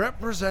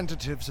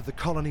 Representatives of the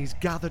colonies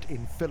gathered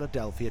in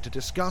Philadelphia to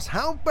discuss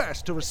how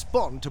best to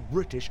respond to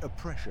British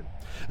oppression.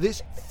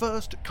 This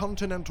First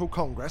Continental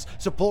Congress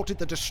supported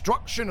the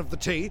destruction of the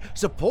tea,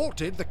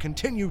 supported the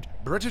continued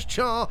British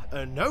tar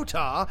and no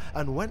tar,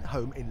 and went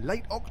home in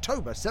late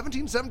October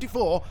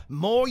 1774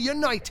 more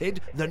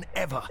united than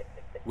ever.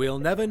 We'll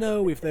never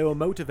know if they were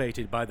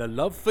motivated by the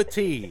love for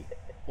tea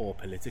or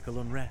political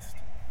unrest.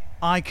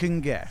 I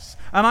can guess.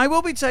 And I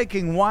will be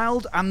taking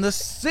wild and the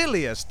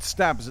silliest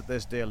stabs at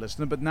this, dear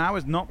listener, but now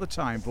is not the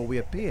time, for we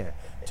appear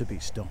to be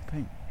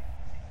stopping.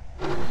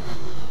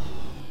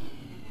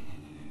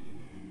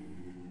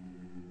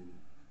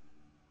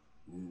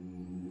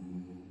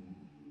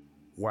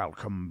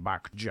 Welcome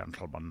back,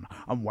 gentlemen,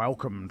 and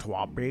welcome to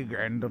our big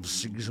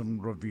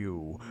end-of-season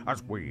review,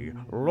 as we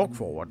look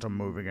forward to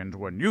moving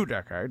into a new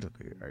decade, the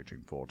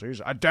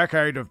 1840s, a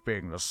decade of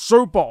being the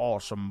super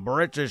awesome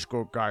British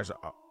good guys.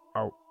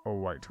 Oh, Oh,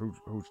 wait,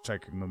 who's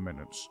taking the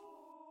minutes?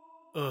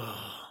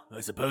 I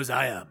suppose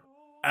I am,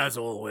 as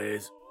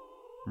always.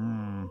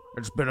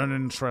 It's been an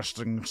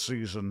interesting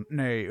season,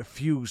 nay, a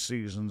few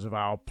seasons of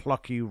our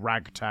plucky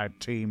ragtag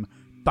team,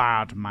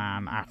 Bad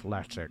Man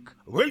Athletic.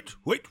 Wait,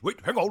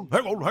 hang on.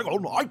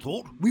 I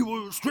thought we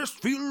were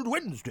Stressfield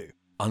Wednesday.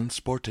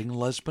 Unsporting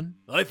Lisbon?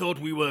 I thought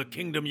we were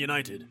Kingdom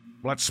United.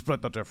 Let's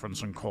split the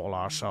difference and call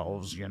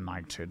ourselves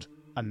United,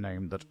 a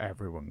name that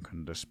everyone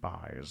can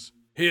despise.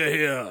 Hear,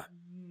 hear.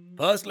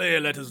 Firstly,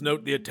 let us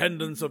note the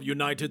attendance of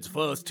United's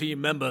first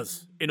team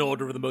members, in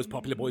order of the most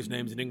popular boys'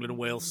 names in England and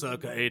Wales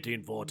circa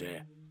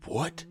 1840.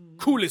 What?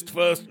 Coolest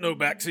first, no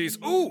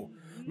backsies. Ooh,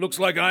 looks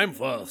like I'm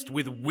first,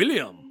 with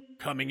William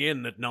coming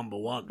in at number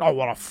 1. Oh,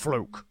 what a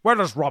fluke. Where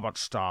does Robert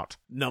start?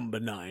 Number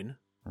 9.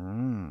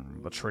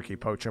 The tricky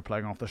poacher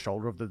playing off the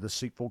shoulder of the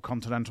deceitful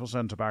continental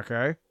centre-back,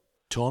 eh?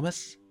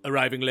 Thomas?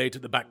 Arriving late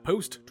at the back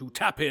post to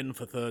tap in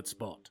for third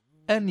spot.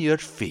 In your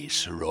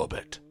face,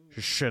 Robert.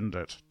 Shinned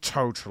it.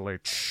 Totally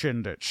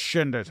shinned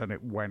it, and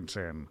it went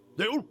in.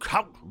 They'll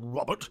count,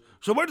 Robert.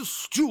 So where does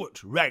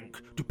Stewart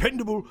rank?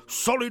 Dependable,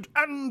 solid,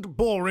 and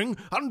boring,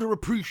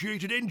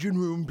 underappreciated engine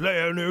room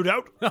player, no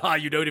doubt.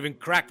 You don't even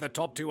crack the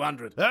top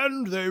 200.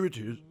 And there it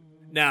is.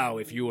 Now,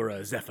 if you were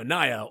a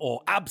Zephaniah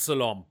or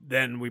Absalom,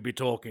 then we'd be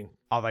talking.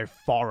 Are they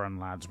foreign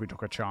lads we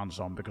took a chance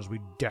on because we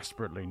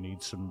desperately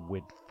need some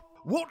width?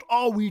 What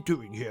are we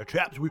doing here,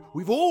 chaps?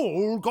 We've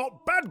all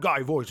got bad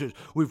guy voices.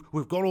 We've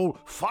got all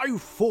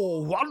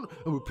 5-4-1,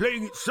 and we're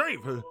playing it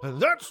safe,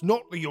 and that's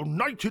not the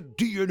United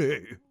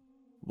DNA.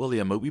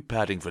 William, are we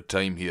padding for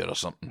time here or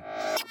something?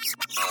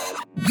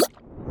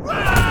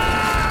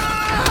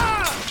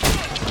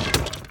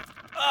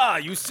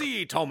 You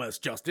see, Thomas,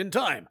 just in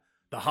time.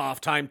 The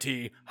half-time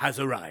tea has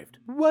arrived.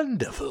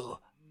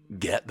 Wonderful.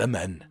 Get them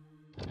in.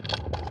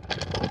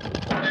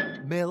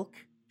 Milk?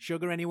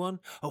 Sugar,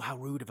 anyone? Oh, how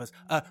rude of us.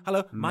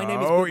 Hello, my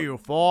name is... No, you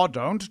four,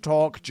 don't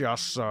talk,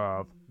 just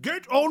serve.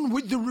 Get on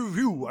with the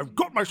review. I've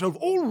got myself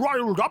all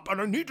riled up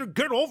and I need to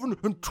get off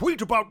and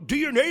tweet about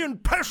DNA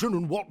and passion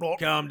and whatnot.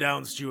 Calm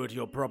down, Stuart.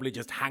 You're probably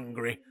just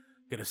hangry.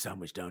 Get a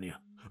sandwich, don't you?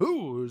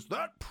 Oh, is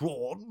that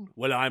prawn?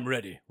 Well, I'm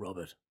ready,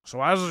 Robert.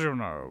 So as you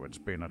know, it's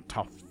been a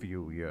tough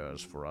few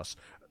years for us.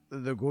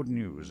 The good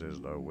news is,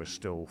 though, we're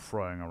still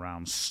throwing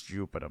around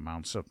stupid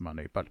amounts of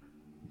money, but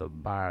the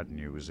bad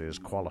news is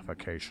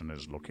qualification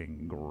is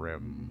looking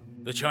grim.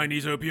 The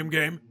Chinese opium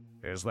game?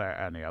 Is there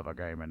any other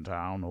game in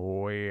town?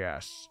 Oh,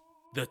 yes.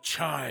 The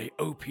Chai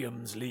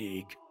Opiums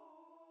League.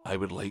 I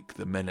would like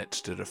the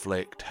minutes to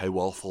reflect how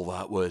awful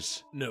that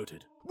was.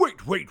 Noted.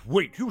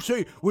 Wait. You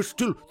say we're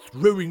still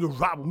throwing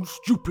around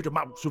stupid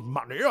amounts of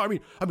money? I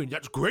mean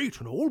that's great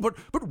and all, but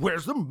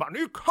where's the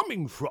money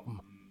coming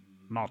from?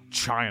 Not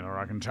China,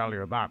 I can tell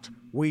you that.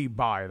 We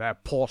buy their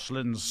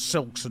porcelains,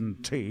 silks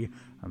and tea,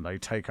 and they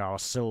take our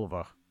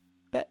silver.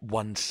 Bit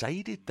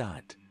one-sided,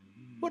 Dad.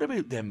 What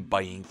about them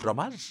buying from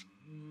us?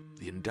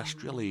 The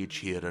industrial age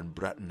here in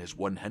Britain is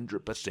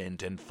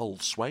 100% in full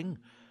swing.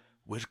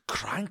 We're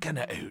cranking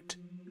it out.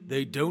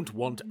 They don't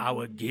want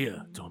our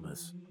gear,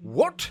 Thomas.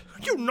 What?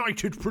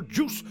 United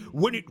produce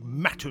when it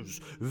matters.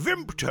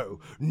 Vimto,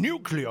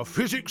 nuclear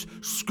physics,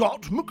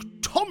 Scott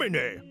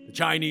McTominay. The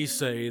Chinese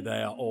say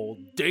they are all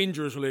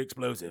dangerously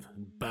explosive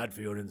and bad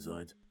for your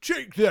insides.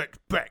 Take that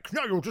back.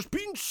 Now you're just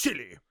being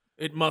silly.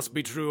 It must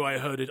be true. I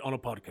heard it on a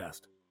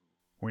podcast.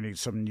 We need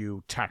some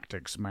new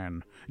tactics,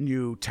 men.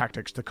 New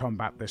tactics to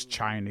combat this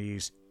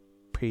Chinese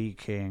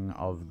Peking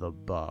of the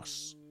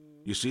bus.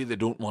 You say they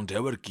don't want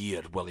our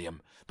gear,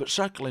 William, but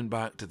circling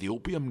back to the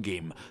opium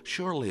game,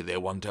 surely they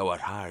want our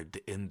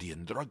hard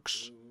Indian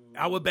drugs.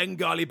 Our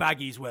Bengali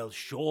baggies, well,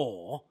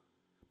 sure.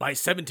 By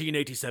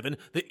 1787,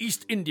 the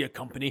East India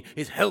Company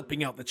is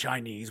helping out the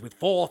Chinese with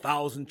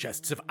 4,000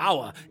 chests of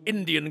our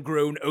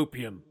Indian-grown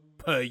opium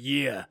per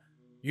year.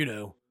 You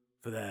know,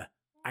 for their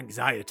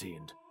anxiety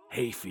and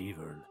hay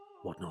fever and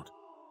whatnot.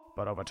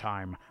 But over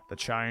time, the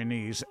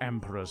Chinese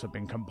emperors have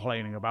been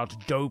complaining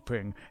about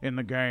doping in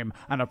the game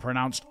and have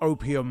pronounced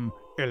opium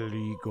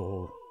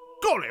illegal.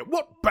 Golly,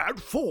 what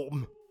bad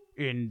form!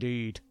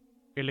 Indeed.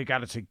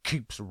 Illegality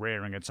keeps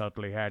rearing its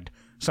ugly head.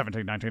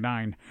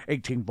 1799,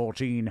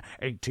 1814,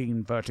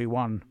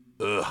 1831.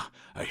 Ugh,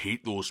 I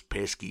hate those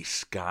pesky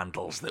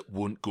scandals that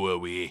won't go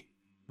away.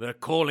 They're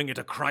calling it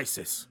a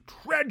crisis.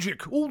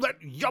 Tragic, all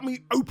that yummy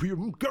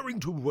opium going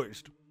to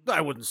waste. I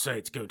wouldn't say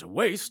it's going to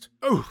waste.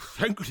 Oh,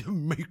 thank the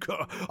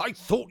Maker. I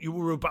thought you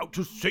were about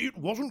to say it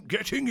wasn't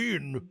getting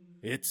in.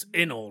 It's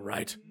in all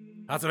right.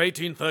 As of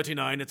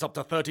 1839, it's up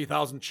to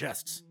 30,000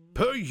 chests.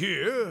 Per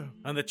year?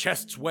 And the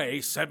chests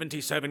weigh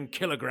 77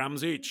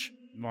 kilograms each.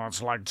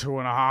 That's like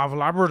 2.5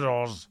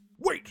 Labradors.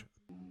 Wait,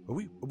 are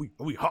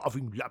we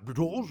halving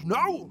Labradors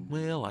now?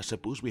 Well, I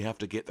suppose we have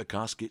to get the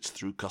caskets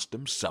through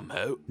customs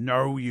somehow.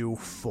 No, you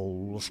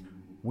fools.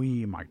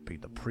 We might be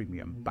the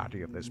premium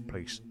baddie of this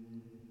place,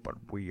 but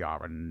we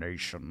are a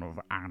nation of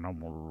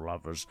animal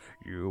lovers.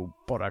 You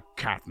put a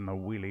cat in the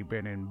wheelie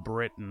bin in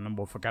Britain and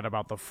we'll forget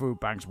about the food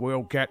banks.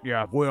 We'll get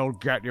you.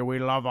 We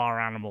love our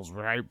animals.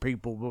 We hate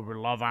people, but we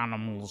love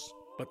animals.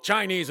 But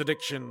Chinese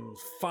addiction,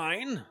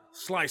 fine.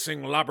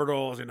 Slicing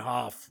Labradors in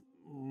half,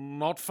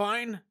 not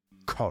fine.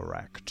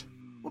 Correct.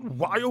 But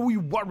why are we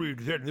worried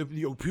then if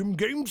the opium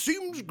game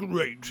seems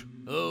great?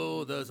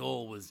 Oh, there's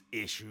always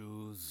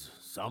issues,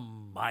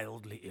 some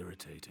mildly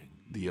irritating.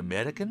 The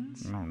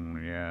Americans? Oh,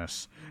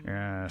 yes.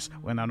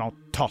 When they're not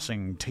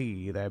tossing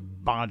tea, they're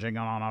barging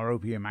on our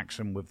opium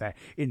action with their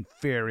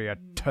inferior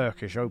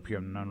Turkish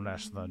opium, no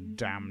less the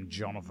damn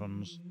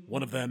Jonathans.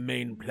 One of their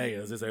main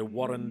players is a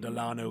Warren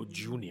Delano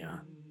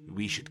Jr.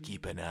 We should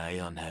keep an eye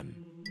on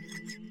him.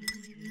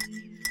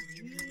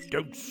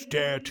 Don't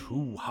stare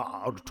too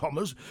hard,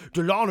 Thomas.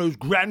 Delano's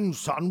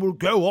grandson will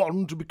go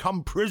on to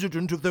become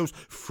president of those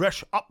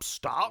fresh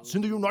upstarts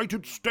in the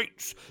United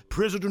States,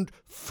 President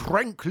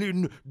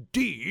Franklin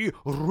D.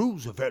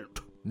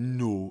 Roosevelt.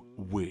 No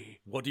way.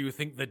 What do you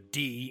think the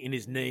D in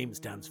his name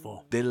stands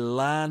for?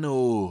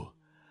 Delano.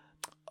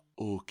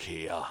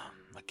 Okay, I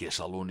guess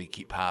I'll only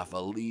keep half a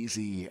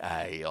lazy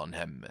eye on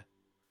him.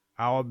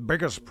 Our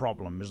biggest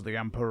problem is the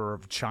Emperor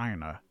of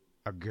China.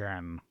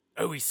 Again.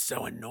 Oh, he's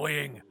so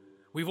annoying.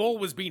 We've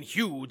always been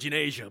huge in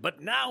Asia,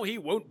 but now he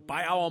won't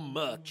buy our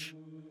merch.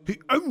 He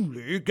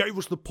only gave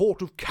us the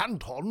port of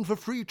Canton for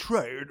free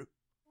trade.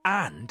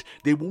 And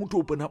they won't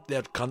open up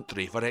their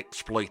country for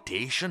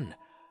exploitation.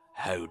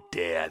 How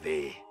dare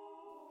they?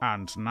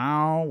 And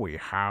now we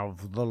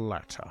have the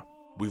letter.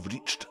 We've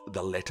reached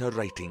the letter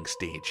writing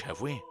stage,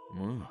 have we?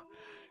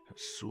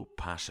 It's so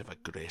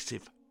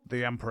passive-aggressive.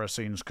 The Emperor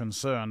seems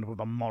concerned with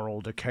the moral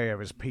decay of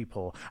his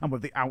people and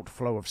with the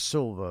outflow of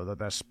silver that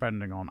they're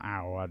spending on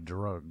our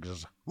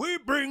drugs. We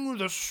bring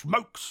the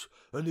smokes,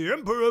 and the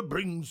Emperor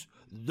brings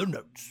the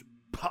notes.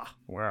 Pah!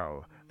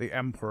 Well, the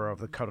Emperor of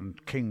the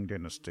current Qing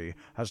dynasty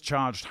has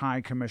charged High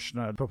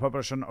Commissioner to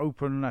publish an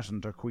open lesson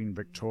to Queen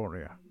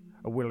Victoria.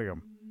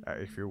 William,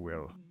 if you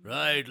will.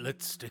 Right,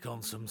 let's stick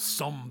on some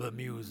somber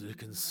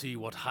music and see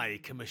what High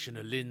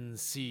Commissioner Lin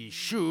Si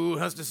Shu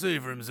has to say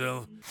for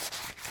himself.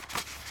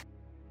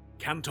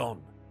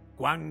 Canton,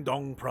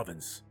 Guangdong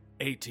Province,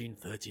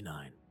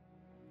 1839.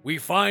 We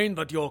find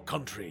that your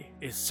country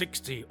is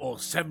 60 or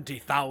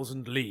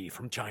 70,000 li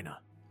from China.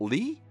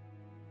 Li?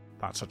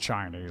 That's a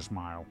Chinese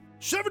mile.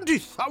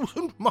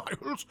 70,000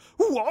 miles?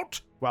 What?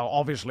 Well,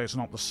 obviously it's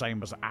not the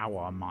same as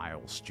our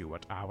mile,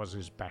 Stuart. Ours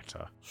is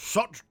better.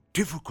 Such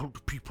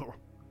difficult people.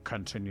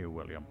 Continue,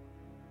 William.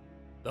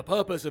 The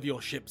purpose of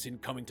your ships in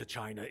coming to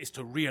China is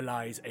to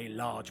realize a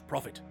large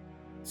profit.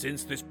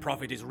 Since this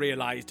profit is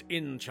realized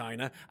in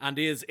China and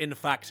is, in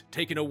fact,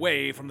 taken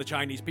away from the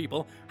Chinese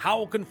people,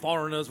 how can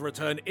foreigners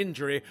return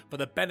injury for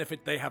the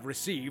benefit they have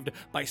received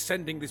by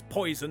sending this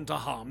poison to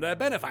harm their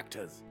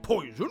benefactors?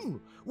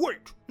 Poison?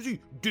 Wait, is he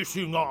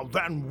dissing our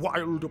Van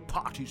Wilder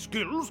party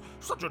skills?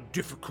 Such a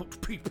difficult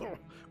people.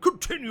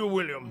 Continue,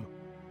 William.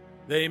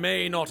 They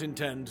may not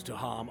intend to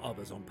harm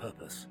others on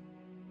purpose,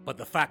 but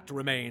the fact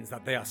remains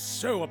that they are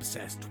so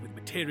obsessed with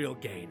material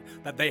gain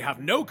that they have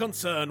no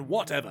concern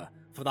whatever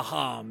for the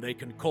harm they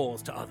can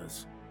cause to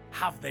others.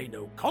 Have they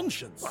no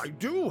conscience? I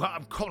do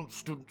have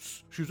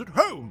Constance. She's at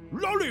home,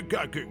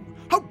 lollygagging.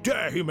 How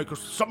dare he make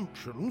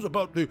assumptions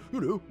about the,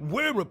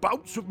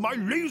 whereabouts of my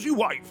lazy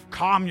wife?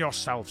 Calm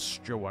yourself,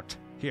 Stuart.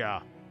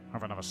 Here,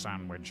 have another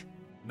sandwich.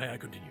 May I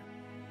continue?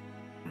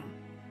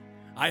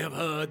 I have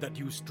heard that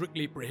you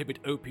strictly prohibit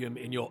opium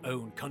in your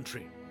own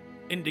country,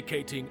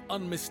 indicating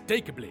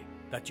unmistakably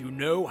that you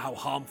know how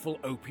harmful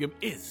opium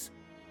is.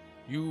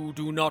 You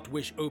do not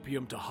wish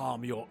opium to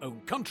harm your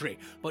own country,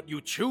 but you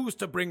choose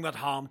to bring that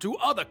harm to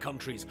other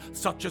countries,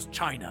 such as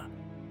China.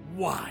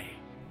 Why?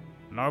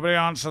 Nobody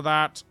answer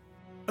that.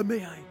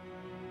 May I?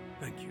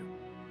 Thank you.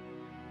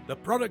 The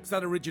products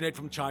that originate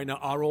from China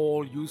are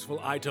all useful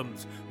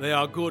items. They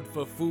are good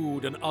for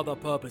food and other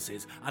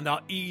purposes, and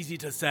are easy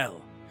to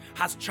sell.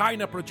 Has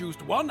China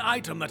produced one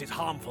item that is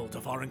harmful to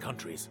foreign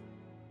countries?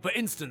 For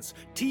instance,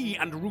 tea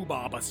and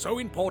rhubarb are so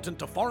important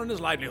to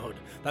foreigners' livelihood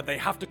that they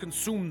have to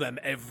consume them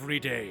every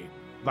day.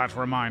 That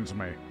reminds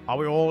me. Are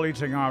we all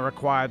eating our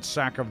required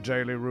sack of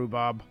daily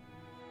rhubarb?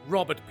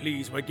 Robert,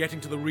 please, we're getting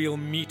to the real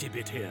meaty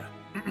bit here.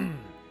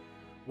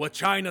 Were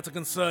China to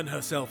concern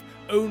herself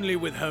only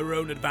with her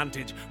own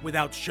advantage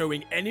without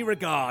showing any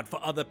regard for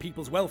other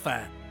people's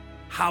welfare,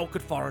 how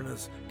could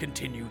foreigners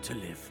continue to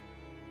live?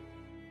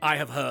 I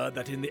have heard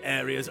that in the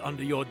areas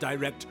under your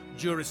direct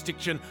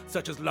jurisdiction,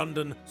 such as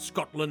London,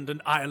 Scotland,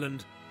 and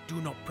Ireland, do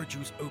not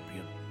produce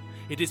opium.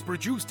 It is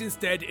produced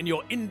instead in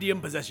your Indian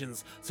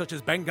possessions, such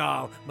as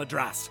Bengal,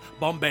 Madras,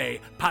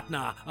 Bombay,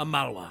 Patna, and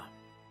Malwa.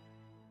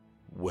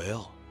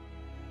 Well,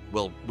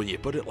 when you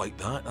put it like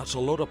that, that's a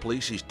lot of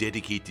places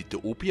dedicated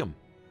to opium.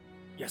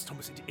 Yes,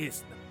 Thomas, it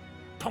is.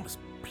 Thomas,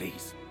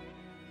 please.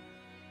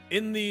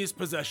 In these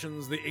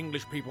possessions, the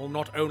English people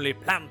not only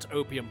plant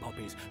opium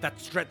poppies that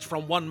stretch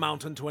from one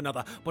mountain to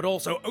another, but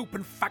also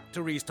open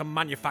factories to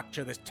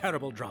manufacture this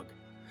terrible drug.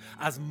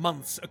 As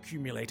months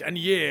accumulate and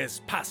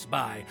years pass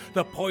by,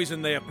 the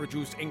poison they have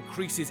produced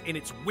increases in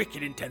its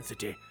wicked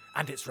intensity,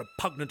 and its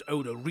repugnant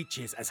odor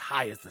reaches as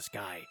high as the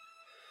sky.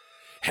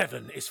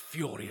 Heaven is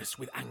furious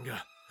with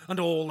anger, and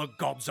all the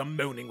gods are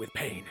moaning with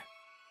pain.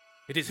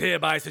 It is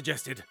hereby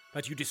suggested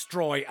that you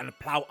destroy and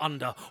plough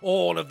under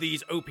all of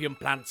these opium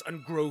plants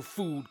and grow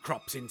food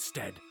crops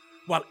instead,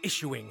 while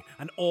issuing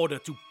an order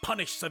to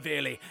punish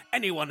severely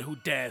anyone who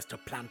dares to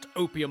plant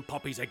opium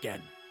poppies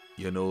again.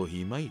 You know,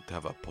 he might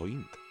have a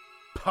point.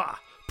 Pah!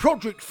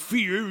 Project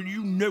Fear, and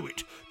you know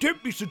it.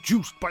 Don't be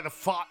seduced by the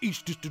Far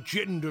Eastist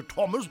agenda,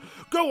 Thomas.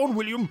 Go on,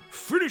 William.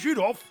 Finish it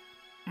off.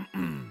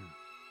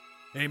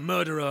 A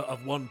murderer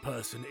of one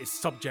person is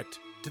subject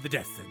to the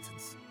death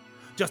sentence.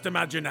 Just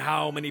imagine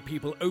how many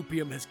people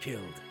opium has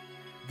killed.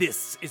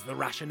 This is the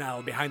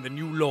rationale behind the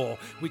new law,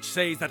 which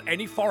says that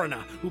any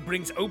foreigner who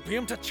brings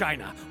opium to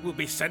China will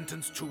be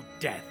sentenced to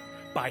death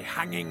by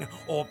hanging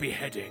or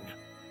beheading.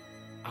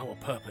 Our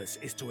purpose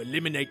is to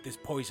eliminate this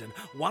poison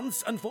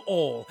once and for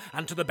all,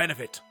 and to the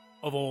benefit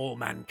of all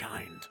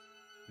mankind.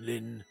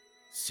 Lin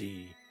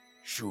Si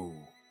Shu.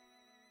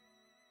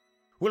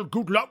 Well,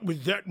 good luck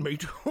with that,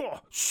 mate.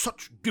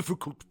 Such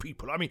difficult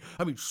people. I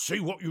mean,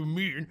 say what you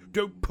mean.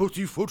 Don't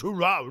pussyfoot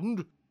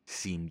around.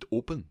 Seemed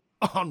open.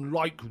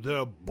 Unlike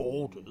their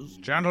borders.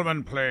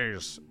 Gentlemen,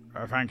 please.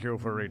 Thank you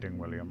for reading,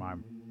 William.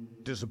 I'm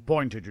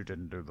disappointed you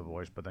didn't do the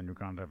voice, but then you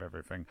can't have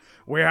everything.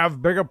 We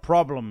have bigger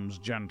problems,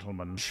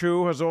 gentlemen.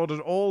 Shu has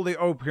ordered all the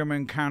opium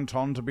in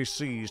Canton to be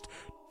seized.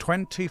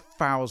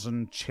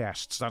 20,000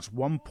 chests. That's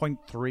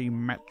 1.3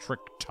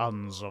 metric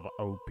tons of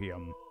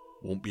opium.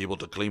 Won't be able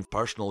to claim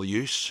personal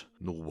use.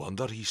 No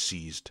wonder he's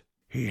seized.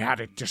 He had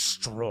it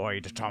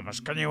destroyed,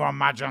 Thomas. Can you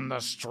imagine the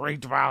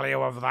street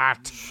value of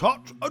that?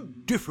 Such a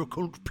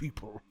difficult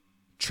people.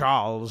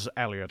 Charles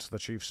Elliot, the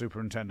Chief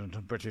Superintendent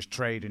of British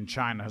Trade in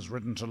China, has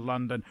written to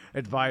London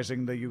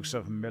advising the use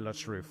of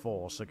military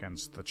force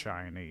against the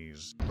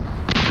Chinese.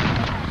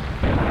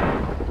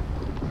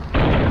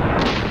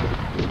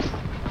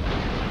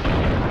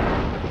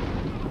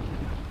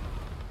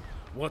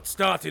 What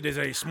started as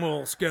a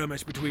small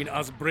skirmish between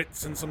us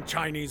Brits and some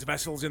Chinese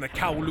vessels in the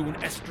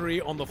Kowloon estuary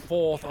on the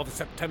 4th of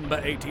September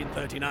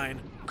 1839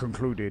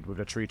 concluded with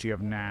the Treaty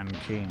of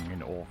Nanking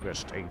in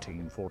August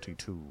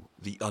 1842.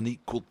 The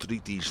unequal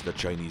treaties, the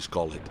Chinese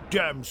call it.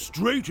 Damn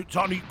straight it's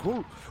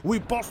unequal. We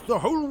bossed the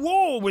whole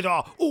war with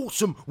our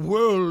awesome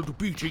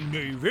world-beating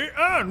navy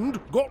and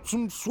got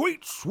some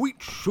sweet,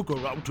 sweet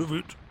sugar out of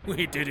it.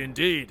 We did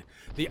indeed.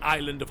 The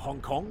island of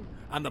Hong Kong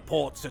and the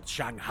ports at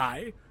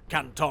Shanghai,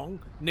 Canton,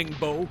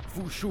 Ningbo,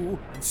 Fushu,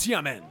 and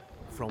Xiamen,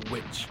 from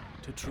which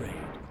to trade.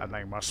 And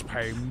they must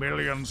pay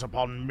millions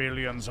upon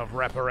millions of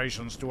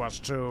reparations to us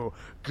too.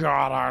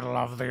 God, I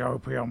love the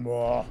Opium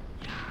War.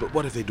 But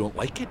what if they don't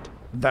like it?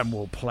 Then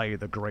we'll play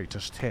the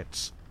greatest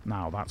hits.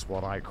 Now that's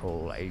what I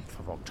call 8th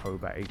of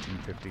October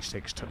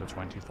 1856 to the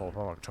 24th of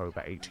October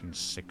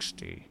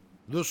 1860.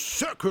 The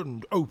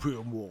Second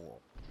Opium War.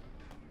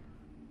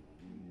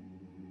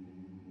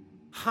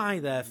 Hi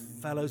there,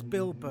 fellows.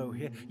 Bilbo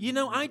here. You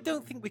know, I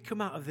don't think we come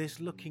out of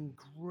this looking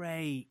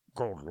great.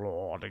 Good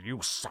Lord, are you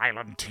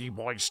silent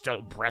T-boy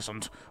still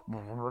present?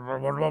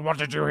 What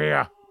did you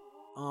hear?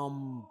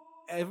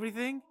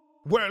 Everything?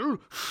 Well,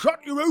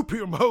 shut your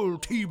opium hole,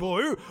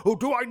 T-boy, or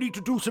do I need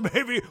to do some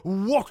heavy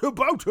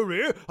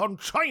whataboutery on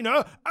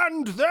China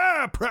and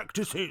their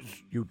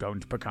practices? You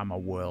don't become a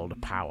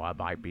world power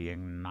by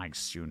being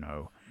nice, you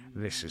know.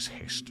 This is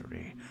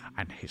history,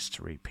 and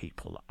history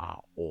people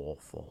are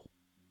awful.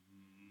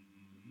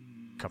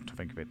 Come to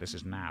think of it, this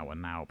is now,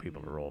 and now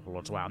people are awful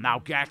as well. Now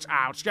get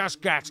out!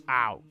 Just get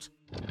out!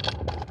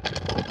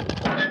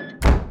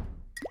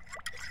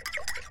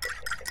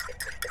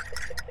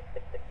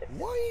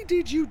 Why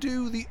did you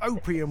do the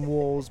Opium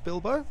Wars,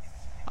 Bilbo?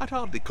 I'd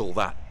hardly call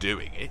that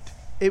doing it.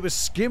 It was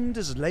skimmed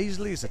as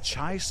lazily as a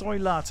chai soy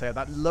latte at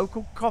that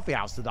local coffee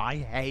house that I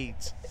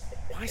hate.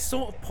 I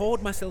sort of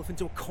poured myself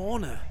into a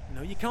corner. You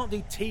know, you can't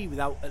do tea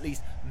without at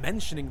least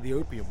mentioning the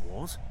Opium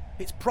Wars.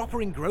 It's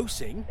proper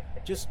engrossing,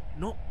 just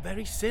not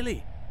very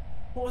silly.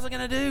 What was I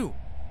going to do?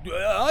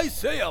 I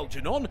say,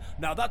 Algernon,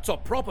 now that's a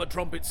proper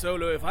trumpet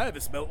solo if I ever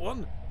smelt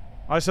one.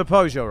 I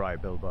suppose you're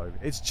right, Bilbo.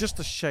 It's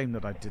just a shame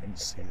that I didn't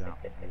see that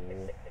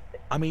war.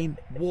 I mean,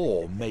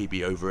 war may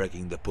be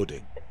over-egging the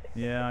pudding.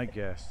 Yeah, I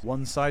guess.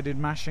 One-sided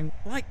mashing?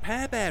 Like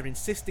Pear Bear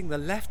insisting the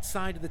left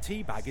side of the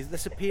tea bag is the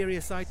superior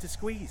side to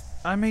squeeze.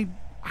 I mean,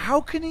 how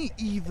can he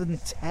even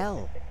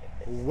tell?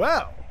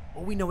 Well,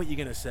 we know what you're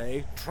going to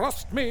say.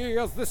 Trust me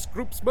as this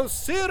group's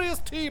most serious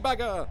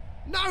teabagger.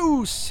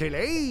 no,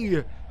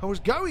 silly. I was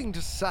going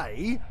to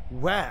say,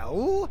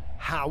 well,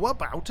 how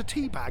about a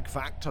teabag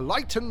fact to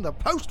lighten the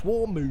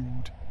post-war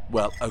mood?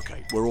 Well,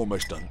 okay, we're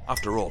almost done.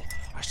 After all,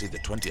 I see the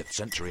 20th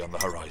century on the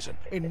horizon.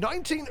 In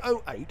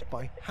 1908,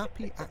 by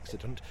happy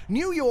accident,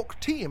 New York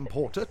tea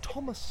importer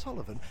Thomas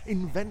Sullivan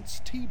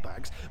invents tea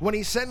bags when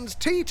he sends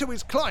tea to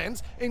his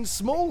clients in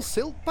small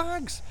silk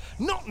bags.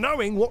 Not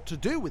knowing what to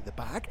do with the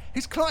bag,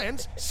 his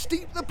clients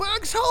steep the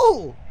bags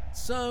whole.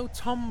 So,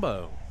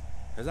 Tombo,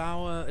 has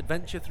our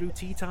adventure through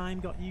tea time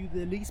got you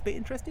the least bit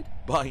interested?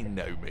 By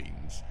no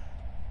means.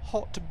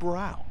 Hot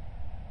brown.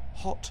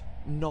 Hot,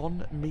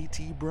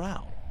 non-meaty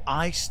brown.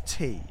 Iced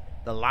tea.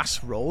 The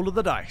last roll of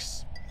the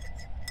dice.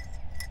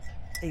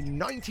 In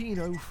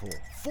 1904,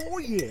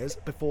 4 years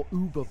before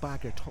Uber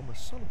bagger Thomas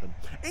Sullivan,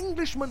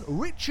 Englishman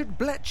Richard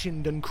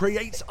Bletchenden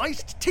creates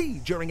iced tea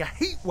during a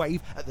heat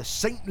wave at the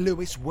St.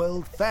 Louis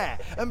World Fair,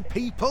 and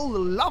people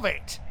love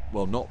it.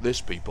 Well, not this,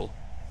 people.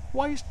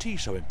 Why is tea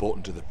so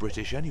important to the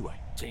British anyway?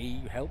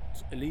 Tea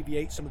helped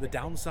alleviate some of the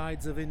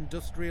downsides of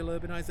industrial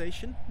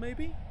urbanisation,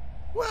 maybe?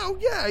 Well,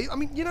 yeah, I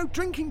mean,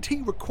 drinking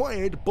tea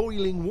required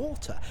boiling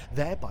water,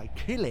 thereby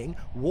killing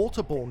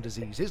waterborne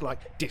diseases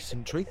like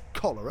dysentery,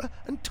 cholera,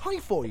 and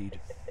typhoid.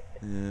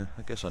 Yeah,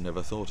 I guess I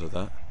never thought of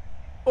that.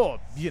 Or,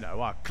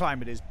 our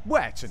climate is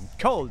wet and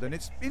cold and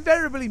it's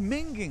invariably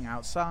minging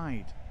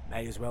outside.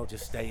 May as well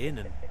just stay in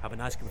and have a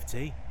nice cup of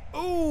tea.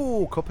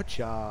 Ooh, cup of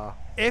char.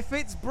 If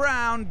it's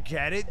brown,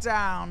 get it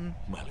down.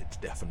 Well, it's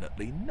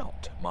definitely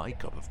not my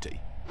cup of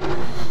tea.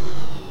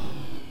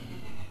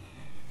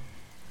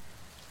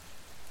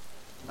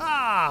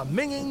 Ah,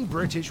 minging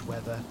British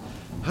weather.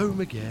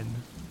 Home again.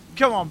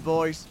 Come on,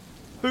 boys.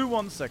 Who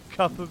wants a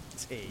cup of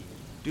tea?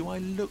 Do I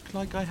look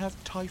like I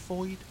have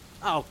typhoid?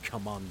 Oh,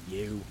 come on,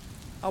 you.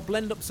 I'll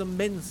blend up some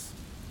mince.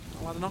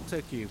 I'll add an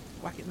octo cube.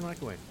 Whack it in the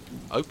microwave.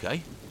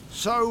 Okay.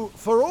 So,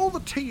 for all the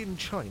tea in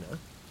China,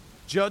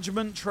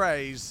 Judgment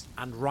trays.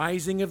 And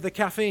rising of the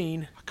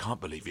caffeine. I can't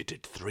believe you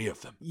did 3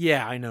 of them.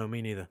 Yeah, I know,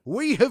 me neither.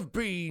 we have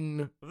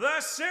been... The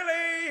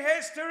Silly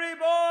History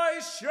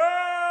Boys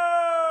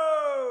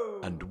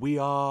Show! And we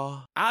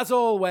are... As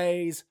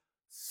always,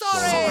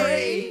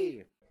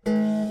 sorry!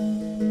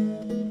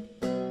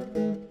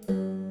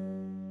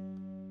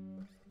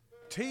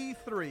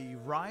 T3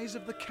 Rise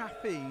of the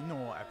Caffeine,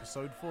 or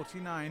episode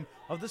 49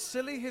 of the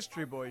Silly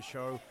History Boys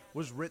Show,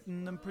 was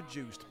written and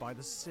produced by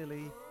the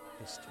Silly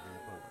History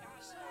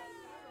Boys.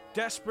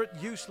 Desperate,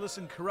 useless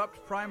and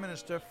corrupt Prime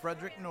Minister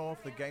Frederick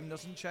North, the game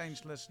doesn't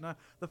change, listener,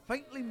 the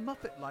faintly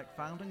Muppet-like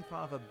founding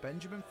father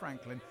Benjamin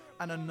Franklin,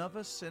 and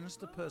another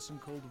sinister person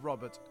called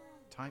Robert,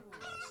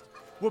 typecast,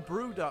 were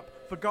brewed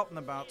up, forgotten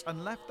about,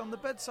 and left on the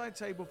bedside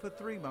table for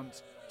 3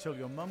 months, till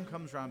your mum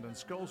comes round and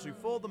scolds you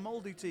for the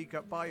mouldy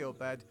teacup by your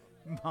bed.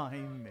 My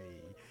me,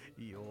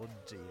 your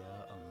dear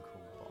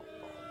Uncle Bob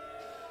Bob.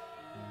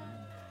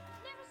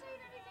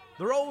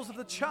 The roles of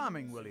the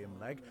charming William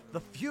Legg, the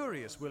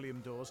furious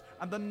William Dawes,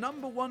 and the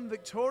 #1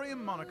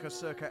 Victorian monarch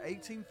circa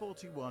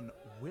 1841,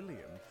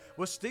 William,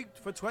 were steeped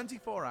for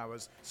 24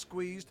 hours,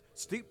 squeezed,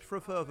 steeped for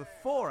a further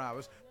 4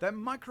 hours, then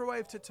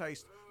microwaved to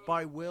taste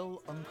by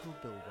Will Uncle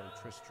Bilbo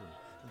Tristram.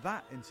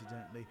 That,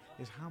 incidentally,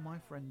 is how my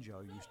friend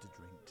Joe used to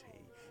drink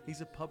tea.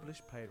 He's a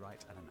published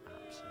playwright and an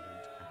absolute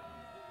animal.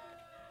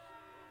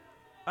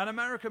 An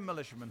American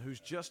militiaman who's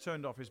just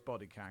turned off his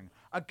body cam,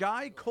 a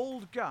guy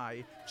called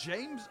Guy,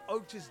 James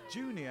Otis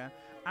Jr.,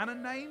 and a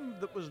name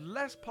that was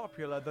less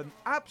popular than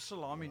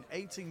Absalom in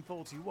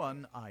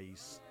 1841, i.e.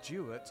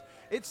 Stuart.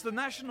 It's the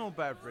national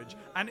beverage,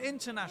 an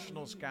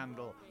international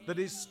scandal that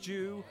is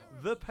Stew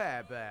the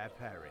Pear Bear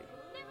Perry.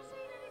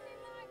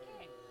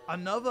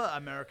 Another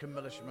American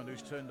militiaman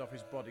who's turned off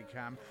his body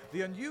cam,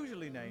 the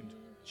unusually named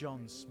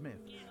John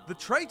Smith, the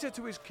traitor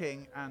to his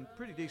king and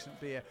pretty decent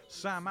beer,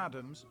 Sam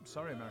Adams,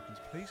 sorry Americans,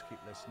 please keep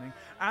listening,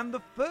 and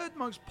the third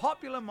most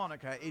popular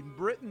moniker in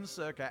Britain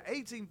circa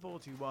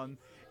 1841,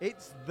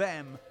 it's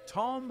them,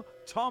 Tom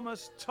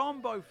Thomas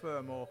Tombo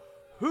Fermor,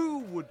 who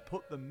would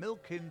put the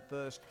milk in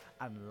first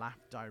and laugh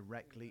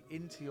directly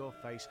into your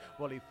face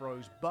while he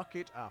throws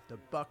bucket after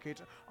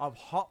bucket of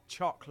hot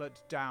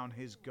chocolate down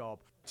his gob.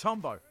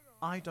 Tombo,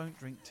 I don't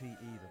drink tea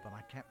either, but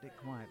I kept it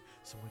quiet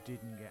so I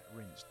didn't get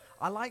rinsed.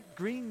 I like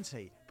green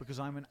tea because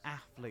I'm an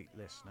athlete,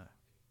 listener.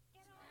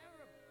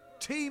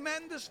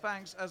 Tremendous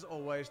thanks, as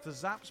always, to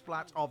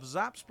Zapsplat of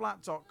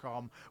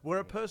Zapsplat.com, where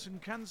a person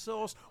can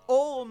source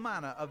all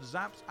manner of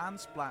zaps and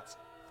splats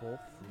for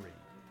free.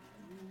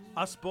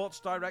 A Sports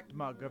Direct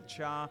mug of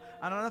char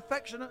and an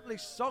affectionately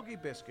soggy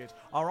biscuit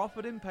are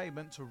offered in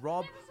payment to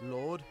Rob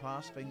Lord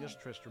Fastfingers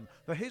Tristram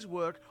for his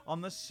work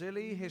on the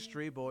Silly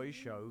History Boys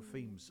Show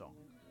theme song.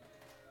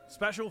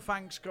 Special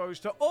thanks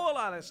goes to all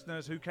our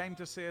listeners who came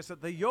to see us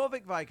at the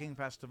Jorvik Viking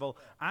Festival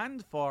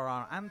and for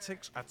our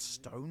antics at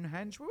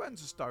Stonehenge. We went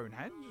to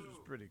Stonehenge, it was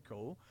pretty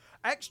cool.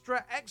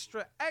 Extra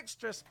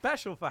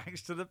special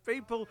thanks to the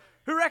people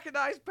who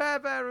recognised Pear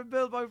Bear and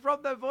Bilbo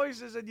from their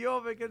voices in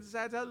Jorvik and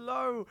said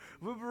hello.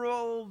 We were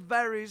all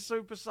very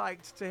super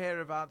psyched to hear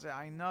about it.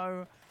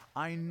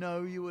 I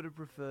know you would have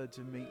preferred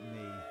to meet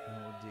me,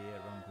 oh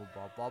dear Uncle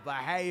Bob. But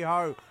hey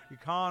ho, you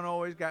can't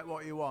always get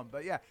what you want.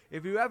 But yeah,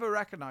 if you ever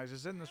recognise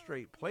us in the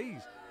street,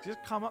 please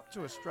just come up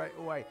to us straight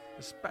away,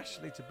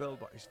 especially to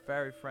Bilbo. He's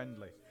very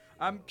friendly.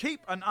 Keep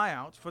an eye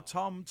out for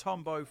Tom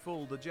Tombo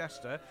Fool the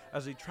Jester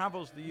as he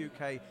travels the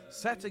UK,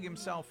 setting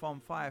himself on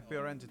fire for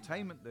your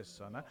entertainment this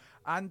summer.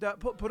 And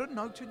put a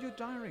note in your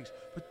diaries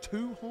for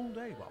 4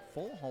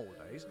 whole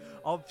days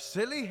of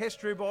Silly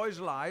History Boys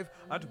Live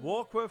at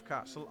Warkworth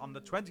Castle on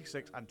the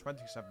 26th and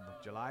 27th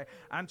of July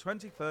and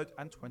 23rd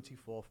and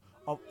 24th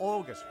of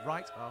August,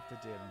 right after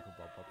dear Uncle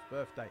Bob Bob's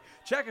birthday.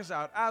 Check us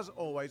out, as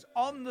always,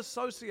 on the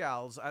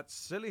socials at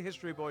Silly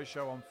History Boys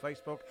Show on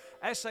Facebook,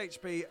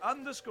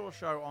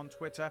 SHB_show on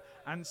Twitter,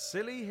 and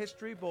Silly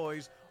History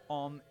Boys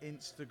on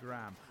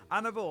Instagram.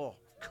 And of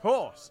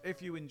course,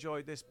 if you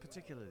enjoyed this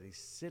particularly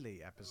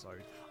silly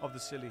episode of the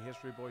Silly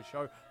History Boys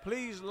Show,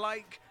 please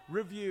like,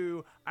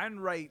 review,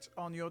 and rate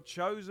on your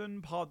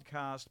chosen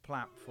podcast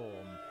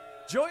platform.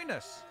 Join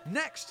us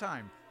next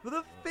time for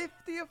the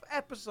 50th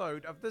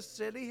episode of the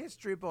Silly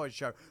History Boys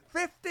Show.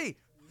 50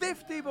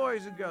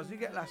 boys and girls. You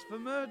get less for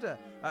murder.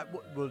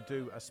 We'll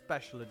do a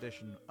special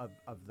edition of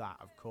that,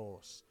 of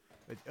course.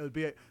 It'll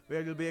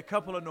be a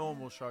couple of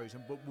normal shows,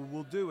 but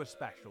we'll do a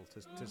special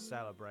to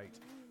celebrate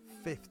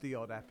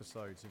 50-odd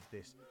episodes of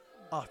this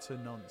utter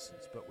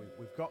nonsense. But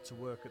we've got to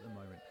work at the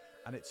moment,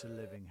 and it's a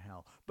living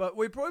hell. But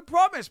we'll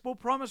promise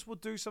we'll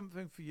do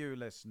something for you,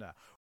 listener.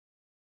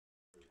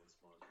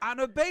 And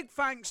a big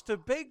thanks to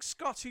Big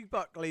Scotty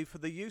Buckley for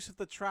the use of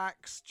the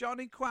tracks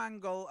Johnny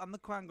Quangle and the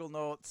Quangle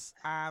Notes,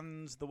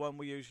 and the one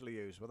we usually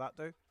use. Will that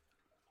do?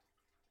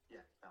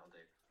 Yeah, that'll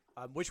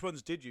do. Which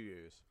ones did you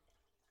use?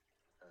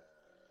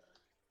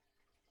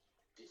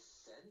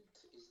 Descent,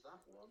 is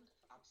that one?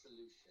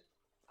 Absolution.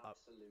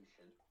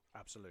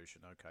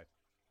 Absolution, okay.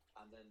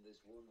 And then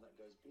there's one that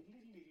goes...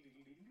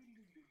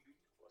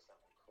 What's that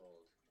one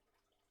called?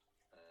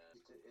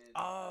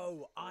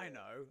 Oh, I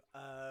know.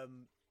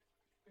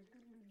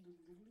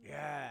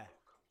 Yeah.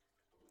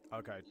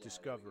 Okay, Yeah,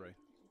 Discovery.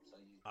 So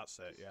That's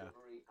it, yeah.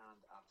 Discovery and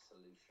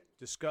Absolution.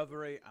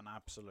 Discovery and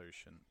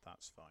Absolution.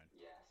 That's fine.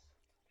 Yes,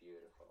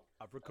 beautiful.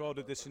 I've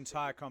recorded this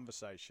entire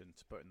conversation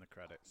to put in the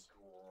credits.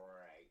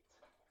 Great.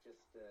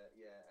 Just,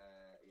 yeah.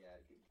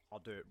 I'll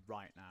do it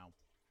right now.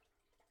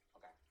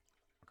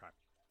 Okay.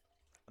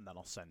 And then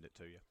I'll send it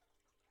to you.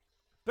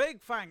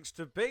 Big thanks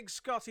to Big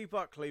Scotty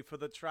Buckley for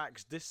the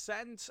tracks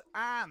Descent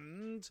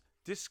and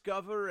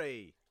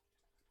Discovery.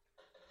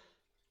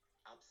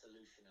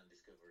 Absolution and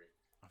Discovery.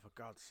 Oh, for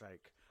God's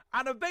sake.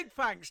 And a big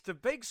thanks to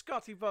Big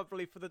Scotty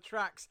Buckley for the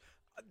tracks...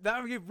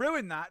 Now you've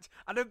ruined that.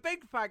 And a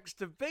big thanks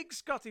to Big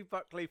Scotty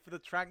Buckley for the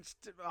tracks...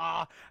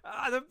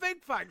 And a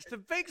big thanks to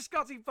Big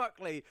Scotty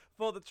Buckley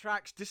for the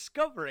tracks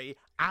Discovery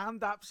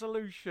and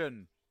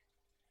Absolution.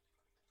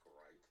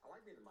 Great. I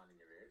like being the man in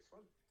your ear. It's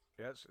fun.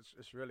 Yeah,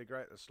 it's really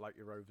great. It's like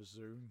you're over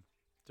Zoom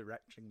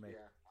directing me.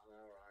 Yeah, I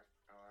know, right.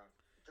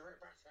 Do it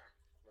better.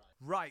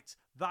 Right,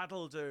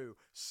 that'll do.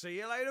 See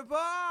you later.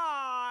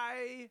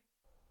 Bye!